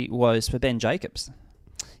injury was for Ben Jacobs.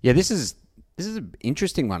 Yeah, this is an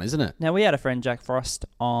interesting one, isn't it? Now, we had a friend, Jack Frost,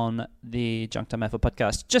 on the Junk Time AFL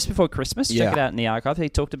podcast just before Christmas. Check Yeah. it out in the archive. He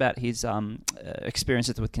talked about his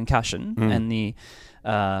experiences with concussion and the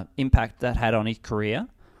impact that had on his career.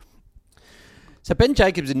 So Ben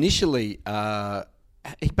Jacobs initially,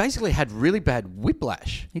 he basically had really bad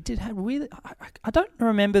whiplash. He did have really... I don't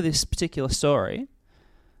remember this particular story.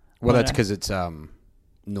 Well, that's because it's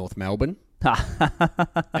North Melbourne.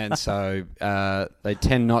 And so they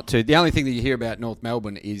tend not to. The only thing that you hear about North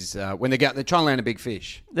Melbourne is when they're trying to land a big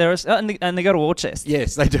fish. And they got a war chest.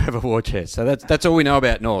 Yes, they do have a war chest. So that's all we know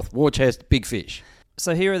about North. War chest, big fish.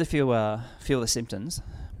 So here are the few of the symptoms.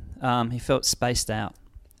 He felt spaced out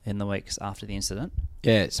in the weeks after the incident.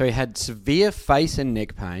 Yeah, so he had severe face and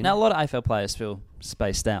neck pain. Now, a lot of AFL players feel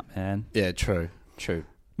spaced out, man. Yeah, true.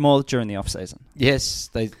 More during the off-season. Yes,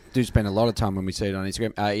 they do spend a lot of time when we see it on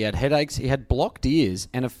Instagram. He had headaches, he had blocked ears,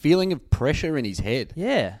 and a feeling of pressure in his head.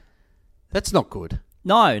 Yeah. That's not good.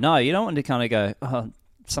 No, you don't want to kind of go, oh,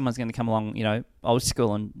 someone's going to come along, old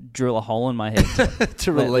school and drill a hole in my head.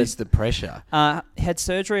 To release the pressure. He had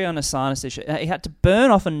surgery on a sinus issue. He had to burn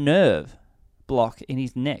off a nerve block in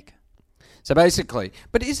his neck. So basically,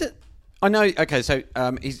 but is it... I know, okay, so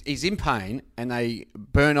he's in pain and they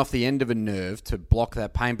burn off the end of a nerve to block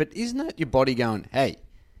that pain, but isn't that your body going, hey,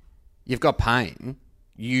 you've got pain,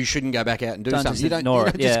 you shouldn't go back out and do something. Just you don't ignore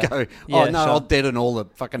it. just go, Sure. I'll deaden all the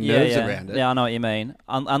fucking nerves around it. Yeah, I know what you mean.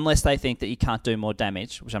 Unless they think that you can't do more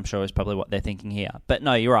damage, which I'm sure is probably what they're thinking here. But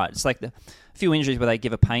no, you're right. It's like a few injuries where they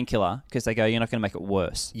give a painkiller because they go, you're not going to make it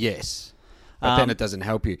worse. Yes. But then it doesn't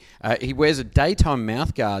help you. He wears a daytime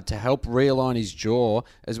mouth guard to help realign his jaw,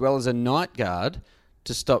 as well as a night guard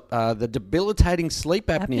to stop the debilitating sleep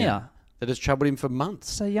apnea that has troubled him for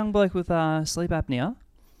months. So, young bloke with sleep apnea.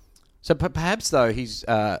 So perhaps, though, he's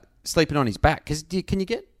sleeping on his back. Can you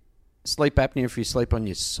get sleep apnea if you sleep on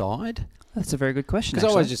your side? That's a very good question. Because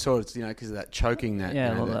I always just thought it's, because of that choking that,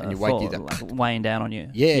 and you wake you that... Like weighing down on you.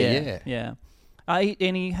 Yeah.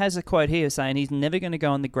 And he has a quote here saying he's never going to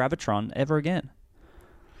go on the Gravitron ever again.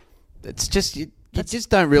 It's just, you just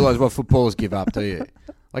don't realise what footballers give up, do you?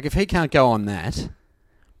 Like, if he can't go on that...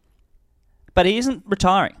 But he isn't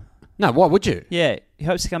retiring. No, why would you? Yeah, he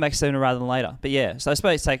hopes to come back sooner rather than later. But yeah, so I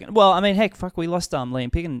suppose he's taken... Well, I mean, heck, we lost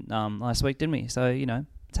Liam Piggin last week, didn't we? So,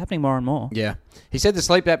 it's happening more and more. Yeah. He said the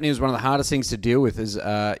sleep apnea is one of the hardest things to deal with, is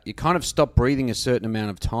you kind of stop breathing a certain amount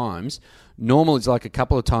of times. Normal is like a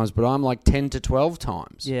couple of times, but I'm like 10 to 12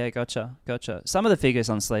 times. Yeah, gotcha. Some of the figures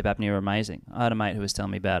on sleep apnea are amazing. I had a mate who was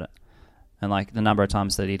telling me about it. And like the number of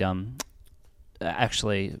times that he'd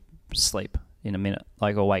actually sleep in a minute,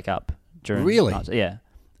 like, or wake up during... Really? Night. Yeah.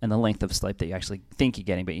 And the length of sleep that you actually think you're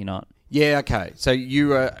getting, but you're not. Yeah, okay. So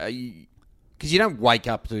because you don't wake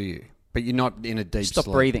up, do you? But you're not in a deep sleep. Stop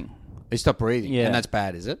breathing. You stop breathing. Yeah. And that's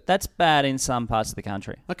bad, is it? That's bad in some parts of the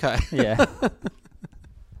country. Okay. Yeah.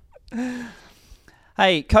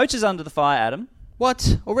 Hey, coach is under the fire, Adam.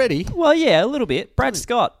 What? Already? Well, yeah, a little bit. Brad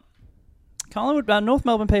Scott. Collingwood, North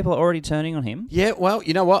Melbourne people are already turning on him. Yeah, well,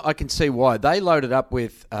 you know what? I can see why. They loaded up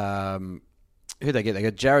with... who they get? They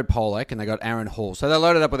got Jared Polak and they got Aaron Hall. So they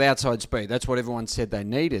loaded up with outside speed. That's what everyone said they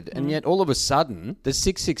needed. And yet, all of a sudden, the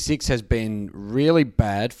 666 has been really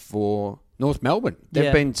bad for North Melbourne.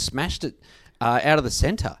 They've been smashed out of the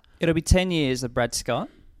centre. It'll be 10 years of Brad Scott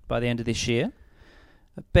by the end of this year.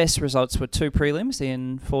 The best results were 2 prelims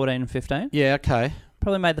in 14 and 15. Yeah, okay.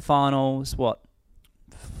 Probably made the finals,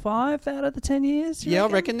 5 out of the 10 years? Yeah, I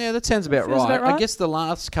reckon. Yeah, that sounds about Feels right. about right. I guess the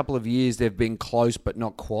last couple of years they've been close, but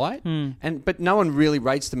not quite. But no one really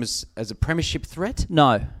rates them as a premiership threat.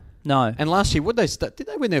 No. And last year, did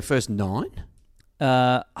they win their first 9?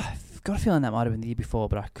 I've got a feeling that might have been the year before,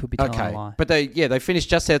 but I could be telling a lie. But they finished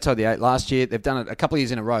just outside the 8 last year. They've done it a couple of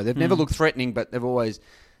years in a row. They've never looked threatening, but they've always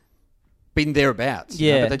been thereabouts.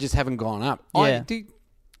 Yeah. But they just haven't gone up. Yeah.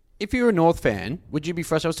 If you're a North fan, would you be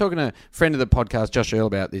frustrated? I was talking to a friend of the podcast, Josh Earl,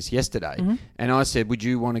 about this yesterday, and I said, would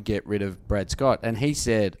you want to get rid of Brad Scott? And he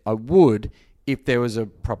said, I would if there was a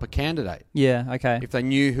proper candidate. Yeah, okay. If they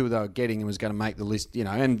knew who they were getting and was going to make the list,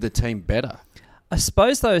 and the team better. I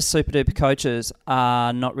suppose those super-duper coaches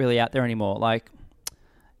are not really out there anymore. Like,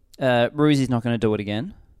 Ruzzi's not going to do it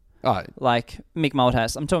again. Oh. Like, Mick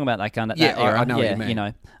Malthouse. I'm talking about that kind of that era. I know what you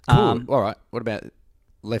mean. Cool. All right. What about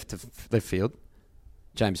left field?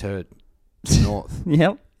 James Hird. North.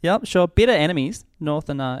 Yep. Yep, sure. Bitter enemies, North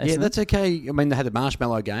and Essendon. Yeah, that's okay. I mean, they had the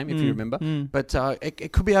marshmallow game, if you remember. But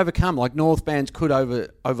it could be overcome. Like, North fans could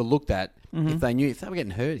overlook that if they knew, if they were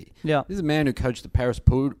getting hurty. Yeah. This is a man who coached the Paris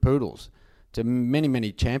Poodles to many,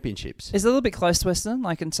 many championships. Is it a little bit close to Essendon?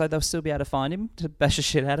 Like, and so they'll still be able to find him to bash the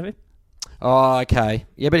shit out of him? Oh, okay.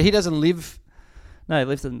 Yeah, but he doesn't live... No, he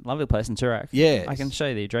lives in a lovely place in Toorak. Yeah. I can show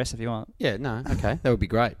you the address if you want. Yeah, no, okay. That would be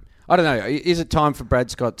great. I don't know. Is it time for Brad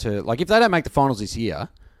Scott to... Like, if they don't make the finals this year...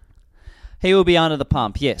 He will be under the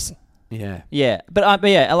pump, yes. Yeah. Yeah, but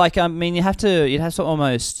yeah, like, I mean, you'd have to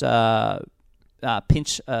almost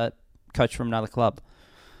pinch a coach from another club.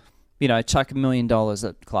 You know, chuck $1 million at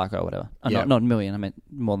Clarko or whatever. Yep. Not $1 million, I meant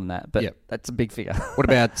more than that, but Yep. that's a big figure. What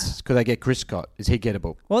about... Could they get Chris Scott? Is he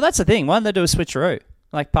gettable? Well, that's the thing. Why don't they do a switcheroo?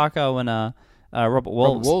 Like Parko and Robert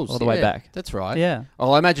Walls all the way back. That's right. Yeah.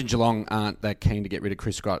 Well, I imagine Geelong aren't that keen to get rid of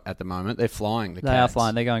Chris Scott at the moment. They're flying. They are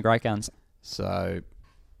flying. They're going great guns. So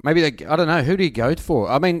maybe I don't know. Who do you go for?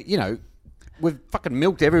 I mean, you know, we've fucking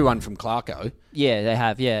milked everyone from Clarko. Yeah, they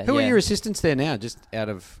have. Yeah. Who are your assistants there now? Just out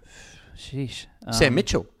of Sheesh. Sam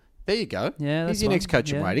Mitchell. There you go. Yeah, that's he's your next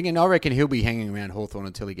coach in waiting, and I reckon he'll be hanging around Hawthorn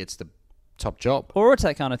until he gets the top job. Or it's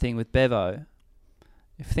that kind of thing with Bevo.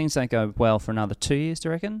 If things don't go well for another 2 years, do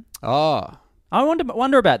you reckon? Oh, I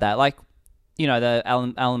wonder about that. Like, you know, the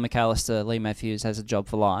Alan McAllister, Lee Matthews has a job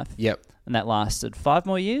for life. Yep. And that lasted 5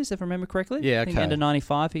 more years, if I remember correctly. Yeah, I think okay. end of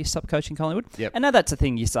 95, he stopped coaching Collingwood. Yep. And now that's a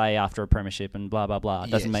thing you say after a premiership and blah, blah, blah.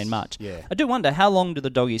 It doesn't Yes. mean much. Yeah. I do wonder, how long do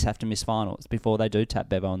the doggies have to miss finals before they do tap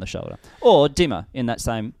Bevo on the shoulder? Or Dimmer in that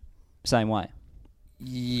same way.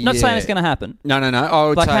 Yeah. Not saying it's going to happen. No. I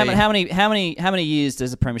would Like, say how many years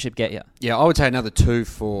does a premiership get you? Yeah, I would say another 2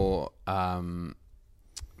 for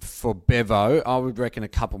Bevo. I would reckon a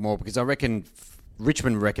couple more because I reckon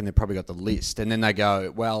Richmond reckon they've probably got the list, and then they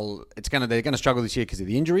go, well, they're going to struggle this year because of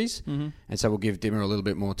the injuries, and so we'll give Dimmer a little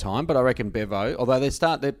bit more time. But I reckon Bevo, although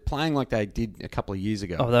they're playing like they did a couple of years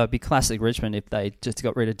ago. Oh, that would be classic Richmond if they just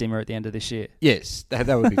got rid of Dimmer at the end of this year. Yes, that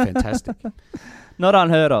would be fantastic. Not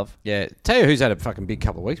unheard of. Yeah, tell you who's had a fucking big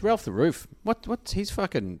couple of weeks. Ralph the Roof. What's he's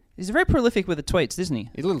fucking? He's very prolific with the tweets, isn't he?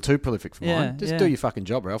 He's a little too prolific for mine. Just do your fucking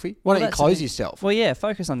job, Ralphie. Why don't you that's close the thing. yourself? Well, yeah,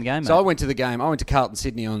 focus on the game, So mate. I went to the game. I went to Carlton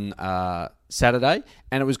Sydney on Saturday,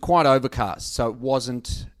 and it was quite overcast, so it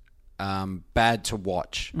wasn't bad to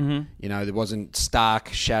watch. Mm-hmm. You know, there wasn't stark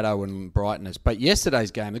shadow and brightness. But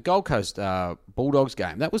yesterday's game, the Gold Coast Bulldogs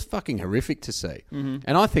game, that was fucking horrific to see. Mm-hmm.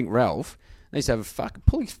 And I think Ralph needs to have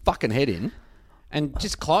pull his fucking head in and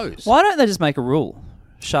just close. Why don't they just make a rule?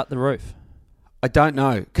 Shut the roof. I don't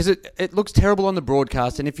know, because it looks terrible on the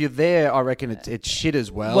broadcast, and if you're there, I reckon it's shit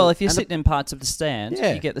as well. Well, if you're And sitting in parts of the stand,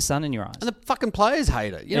 Yeah. you get the sun in your eyes. And the fucking players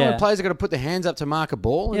hate it. You know, Yeah. when players are going to put their hands up to mark a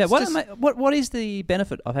ball. Yeah, it's just what is the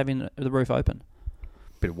benefit of having the roof open?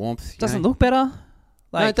 a bit of warmth. Doesn't look better.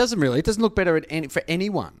 No, it doesn't really. It doesn't look better for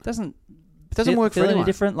anyone. Doesn't. It doesn't work for feel any anyone.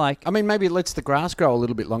 different. Like, I mean, maybe it lets the grass grow a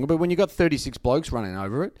little bit longer, but when you've got 36 blokes running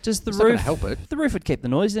over it, does the it's not roof going to help it. The roof would keep the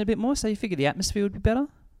noise in a bit more, so you figure the atmosphere would be better.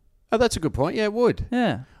 Oh, that's a good point. Yeah, it would.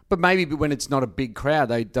 Yeah. But maybe when it's not a big crowd,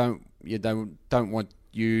 they don't want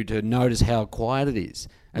you to notice how quiet it is,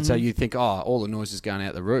 and so you think, oh, all the noise is going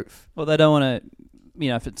out the roof. Well, they don't want to. You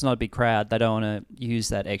know, if it's not a big crowd, they don't want to use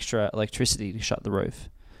that extra electricity to shut the roof.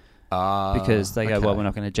 Because they go, okay. well, we're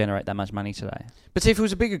not going to generate that much money today. But see, if it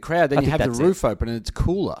was a bigger crowd, then I you think have that's the roof open and it's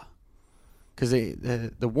cooler. Because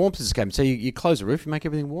the warmth is coming. So you close the roof, you make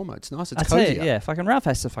everything warmer. It's nice. It's I tell you, cozier. yeah, fucking Ralph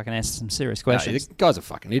has to fucking answer some serious No, questions. the guy's a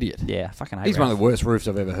fucking idiot. Yeah, I fucking hate He's Ralph. one of the worst roofs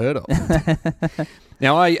I've ever heard of.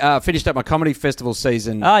 Now, I finished up my comedy festival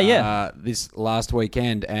season this last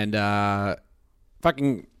weekend, and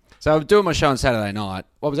fucking... So I was doing my show on Saturday night.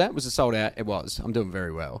 What was that? Was it sold out? It was. I'm doing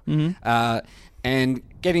very well. Mm-hmm. And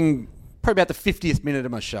getting probably about the 50th minute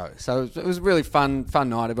of my show. So it was a really fun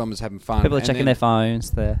night. Everyone was having fun. People are And checking then- their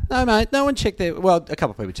phones. No, mate. No one checked their... Well, a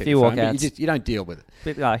couple of people checked Few their phone, but walkouts. you don't deal with it.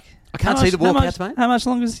 Bit like, I can't how see the much- walkouts, mate. How much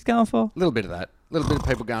longer is it going for? A little bit of that. A little bit of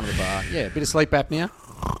people going to the bar. Yeah, a bit of sleep apnea.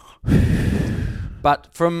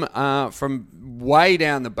 But from way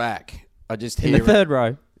down the back, I just In hear... the third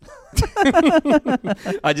row.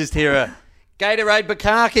 I just hear a Gatorade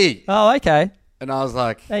Bukkake. Oh, okay. And I was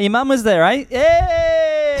like... Hey, your mum was there, eh?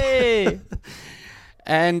 Yay!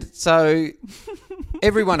 And so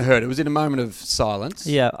everyone heard. It was in a moment of silence.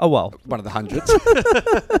 Yeah. Oh, well. One of the hundreds.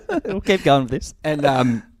 We'll keep going with this. And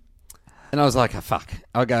I was like, oh, fuck.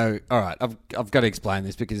 I'll go, all right, I've got to explain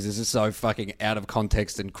this because this is so fucking out of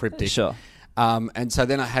context and cryptic. Sure. And so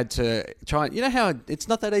then I had to try and, you know how it's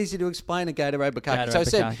not that easy to explain a Gatorade Bukkake. Gatorade So I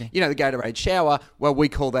said, Bukkake. you know, the Gatorade shower, well, we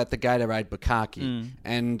call that the Gatorade Bukkake.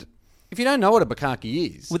 And if you don't know what a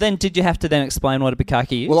bukkake is... Well, then did you have to then explain what a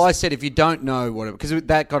bukkake is? Well, I said if you don't know what it... Because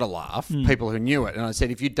that got a laugh, people who knew it. And I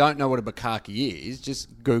said if you don't know what a bukkake is, just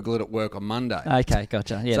Google it at work on Monday. Okay,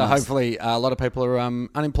 gotcha. Yeah, so nice. hopefully a lot of people are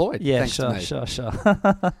unemployed. Yeah, thanks to me. sure. So,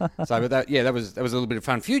 but that was a little bit of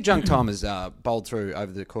fun. A few junk timers bowled through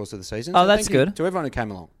over the course of the season. Oh, So that's thank you good. to everyone who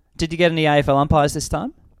came along. Did you get any AFL umpires this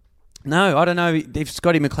time? No, I don't know if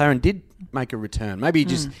Scotty McLaren did make a return. Maybe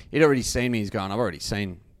he'd already seen me. He's gone, I've already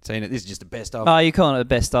seen it. This is just the best of. Oh, you're calling it the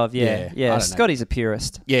best of? Yeah, I Yeah. don't know. Scotty's a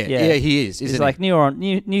purist. Yeah, he is. He's like,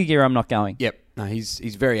 new gear, I'm not going. Yep. No, he's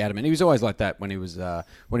very adamant. He was always like that when he was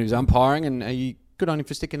umpiring, and good on him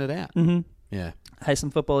for sticking it out. Mm-hmm. Yeah. Hey, some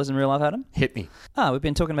footballers in real life, Adam? Hit me. We've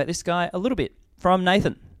been talking about this guy a little bit from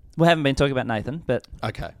Nathan. We haven't been talking about Nathan, but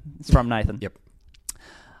Okay. it's from Nathan. Yep.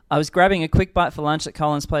 I was grabbing a quick bite for lunch at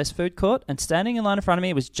Collins Place food court, and standing in line in front of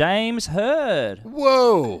me was James Hurd.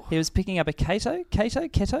 Whoa. He was picking up a keto,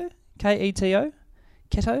 Keto,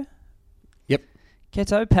 Yep.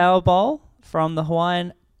 Keto Power Bowl from the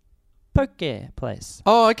Hawaiian Poke place.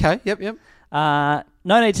 Oh, okay. Yep. No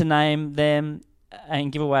need to name them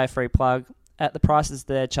and give away a free plug. At the prices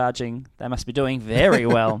they're charging, they must be doing very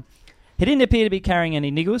well. He didn't appear to be carrying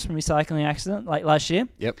any niggles from his cycling accident late last year.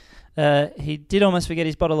 Yep. He did almost forget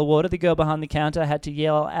his bottle of water. The girl behind the counter had to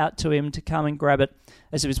yell out to him to come and grab it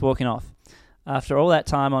as he was walking off. After all that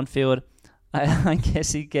time on field, I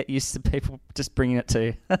guess he'd get used to people just bringing it to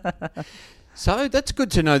you. So that's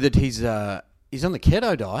good to know that he's on the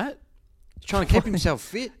keto diet. He's trying to keep himself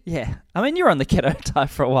fit. Yeah. I mean, you were on the keto diet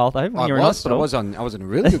for a while, though, when you were in hospital. I was on a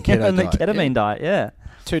really good keto on the diet. ketamine diet, yeah.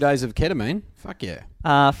 2 days of ketamine. Fuck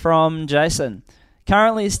yeah. From Jason.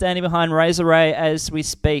 Currently standing behind Razor Ray as we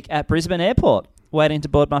speak at Brisbane Airport, waiting to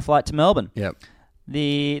board my flight to Melbourne. Yep.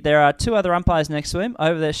 There are 2 other umpires next to him.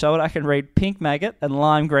 Over their shoulder, I can read Pink Maggot and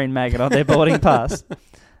Lime Green Maggot on their boarding pass.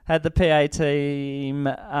 Had the PA team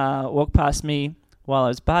walk past me while I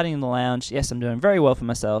was partying in the lounge. Yes, I'm doing very well for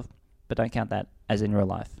myself, but don't count that as in real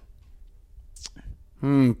life.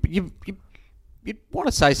 You'd want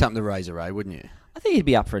to say something to Razor Ray, wouldn't you? I think he'd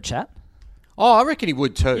be up for a chat. Oh, I reckon he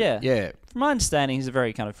would too. Yeah. From my understanding, he's a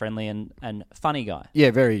very kind of friendly and funny guy.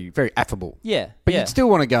 Yeah, very, very affable. Yeah. But you'd still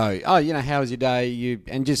want to go, how was your day?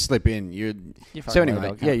 And just slip in. You're so low anyway,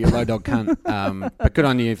 dog you're a low dog cunt. But good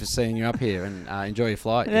on you for seeing you up here and enjoy your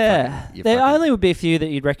flight. Yeah. There only would be a few that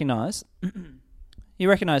you'd recognise. You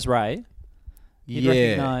recognise Ray. You'd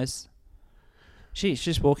recognise... She's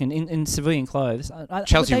just walking in civilian clothes.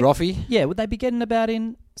 Chelsea Roffey. Yeah, would they be getting about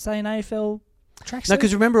in, say, an AFL tracksuit? No,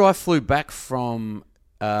 because remember I flew back from...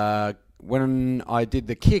 when I did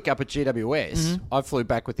the kick up at GWS, I flew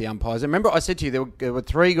back with the umpires. And remember, I said to you, there were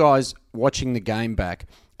 3 guys watching the game back,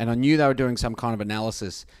 and I knew they were doing some kind of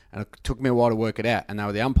analysis, and it took me a while to work it out, and they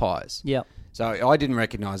were the umpires. Yep. So I didn't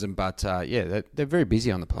recognise them, but they're very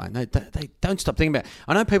busy on the plane. They don't stop thinking about it.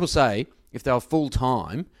 I know people say if they were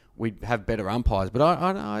full-time, we'd have better umpires, but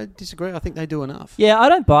I disagree. I think they do enough. Yeah, I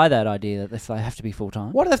don't buy that idea that if they have to be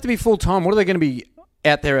full-time. Why do they have to be full-time? What are they going to be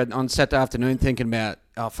out there on Saturday afternoon thinking about,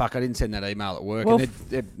 oh, fuck, I didn't send that email at work, and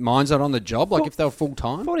their mind's not on the job, like if they were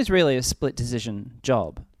full-time? What is really a split decision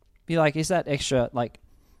job? Be like, is that extra, like,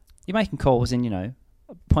 you're making calls in,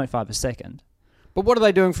 0.5 a second. But what are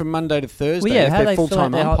they doing from Monday to Thursday Well, yeah, if how they're they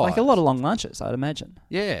full-time umpires? like a lot of long lunches, I'd imagine.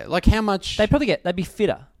 Yeah, like how much... They'd be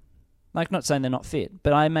fitter. Like, not saying they're not fit,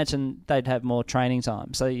 but I imagine they'd have more training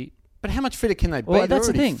time. So, But how much fitter can they be? well, They're that's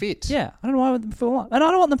the already thing. fit. Yeah, I don't know why would them full on. And I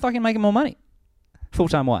don't want them fucking making more money.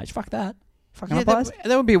 Full-time wage. Fuck that. Fucking Yeah, umpires.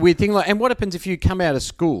 that would be a weird thing. Like, and what happens if you come out of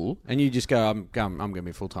school and you just go, I'm going to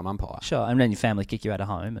be a full-time umpire? Sure, and then your family kick you out of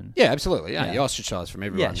home. And Yeah, absolutely. Yeah, Yeah. you're ostracised from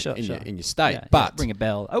everyone sure. in your state. Yeah, but ring a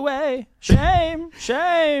bell. Away. Shame.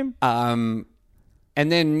 Shame.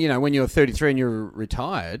 and then, when you're 33 and you're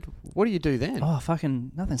retired, what do you do then? Oh,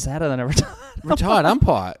 fucking nothing sadder than a retired. Retired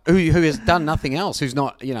umpire who has done nothing else, who's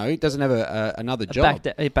not, doesn't have another job.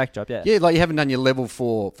 Back job, yeah. Yeah, like you haven't done your level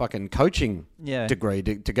 4 fucking coaching Yeah. degree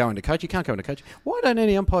to go into coaching. You can't go into coaching. Why don't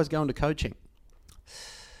any umpires go into coaching?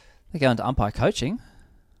 They go into umpire coaching.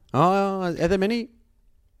 Oh, are there many?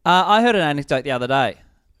 I heard an anecdote the other day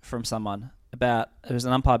from someone about, it was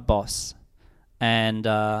an umpire boss, and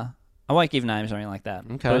I won't give names or anything like that.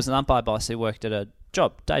 Okay. But it was an umpire boss who worked at a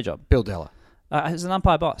day job. Bill Della. It was an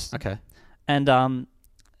umpire boss. Okay. And the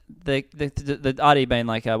RD being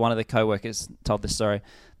like one of the co-workers told this story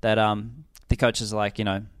that the coaches are like,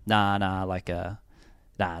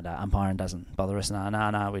 umpiring doesn't bother us.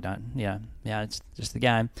 Nah, we don't. Yeah, it's just the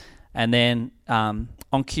game. And then on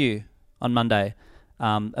cue on Monday,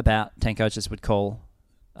 about 10 coaches would call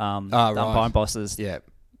the umpiring boss's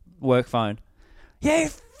work phone. "Yeah,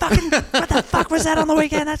 fucking, what the fuck was that on the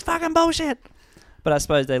weekend? That's fucking bullshit." But I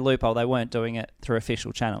suppose they loophole. They weren't doing it through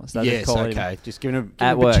official channels. They Yes, call okay. Just giving him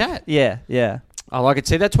at a work. chat. Yeah. I like it.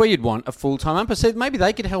 See, that's where you'd want a full-time umpire. See, maybe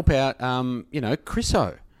they could help out,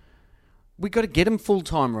 Chriso. We got to get him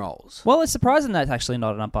full-time roles. Well, it's surprising that's actually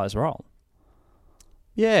not an umpire's role.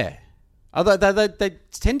 Yeah. Although they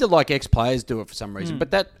tend to like ex-players do it for some reason,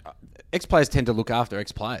 but that ex-players tend to look after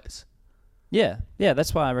ex-players. Yeah,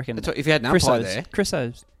 that's why I reckon. That's what, if you had an umpire there,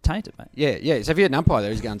 Chriso's tainted, mate. Yeah. So if you had an umpire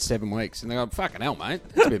there, he's going 7 weeks, and they go, "Fucking hell, mate,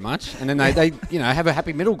 that's a bit much." And then they have a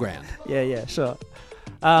happy middle ground. Yeah, sure.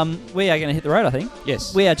 We are going to hit the road, I think.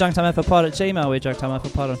 Yes. We are JunkTimeAlphaPod at Gmail. We're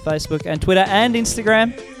JunkTimeAlphaPod on Facebook and Twitter and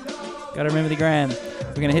Instagram. Got to remember the gram.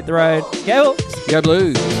 We're going to hit the road. Go Hawks! Go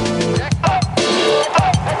Blues!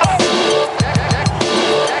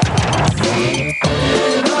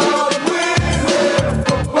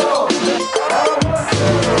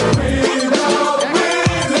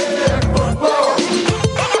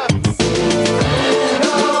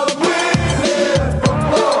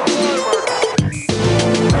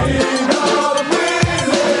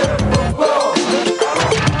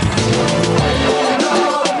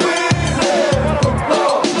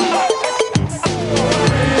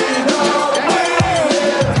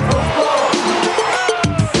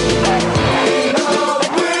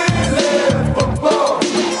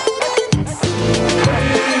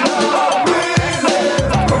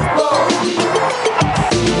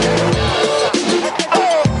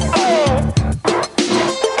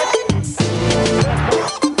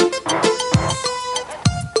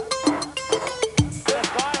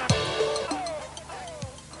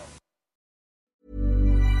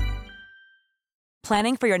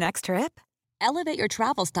 Planning for your next trip? Elevate your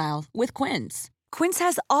travel style with Quince. Quince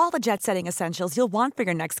has all the jet-setting essentials you'll want for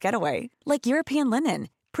your next getaway, like European linen,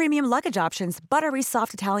 premium luggage options, buttery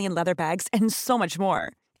soft Italian leather bags, and so much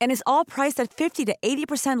more. And is all priced at 50 to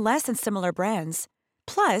 80% less than similar brands.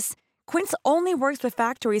 Plus, Quince only works with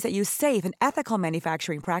factories that use safe and ethical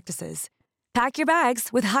manufacturing practices. Pack your bags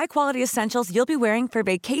with high-quality essentials you'll be wearing for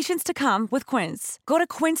vacations to come with Quince. Go to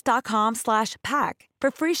quince.com/pack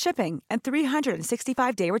for free shipping and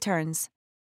 365-day returns.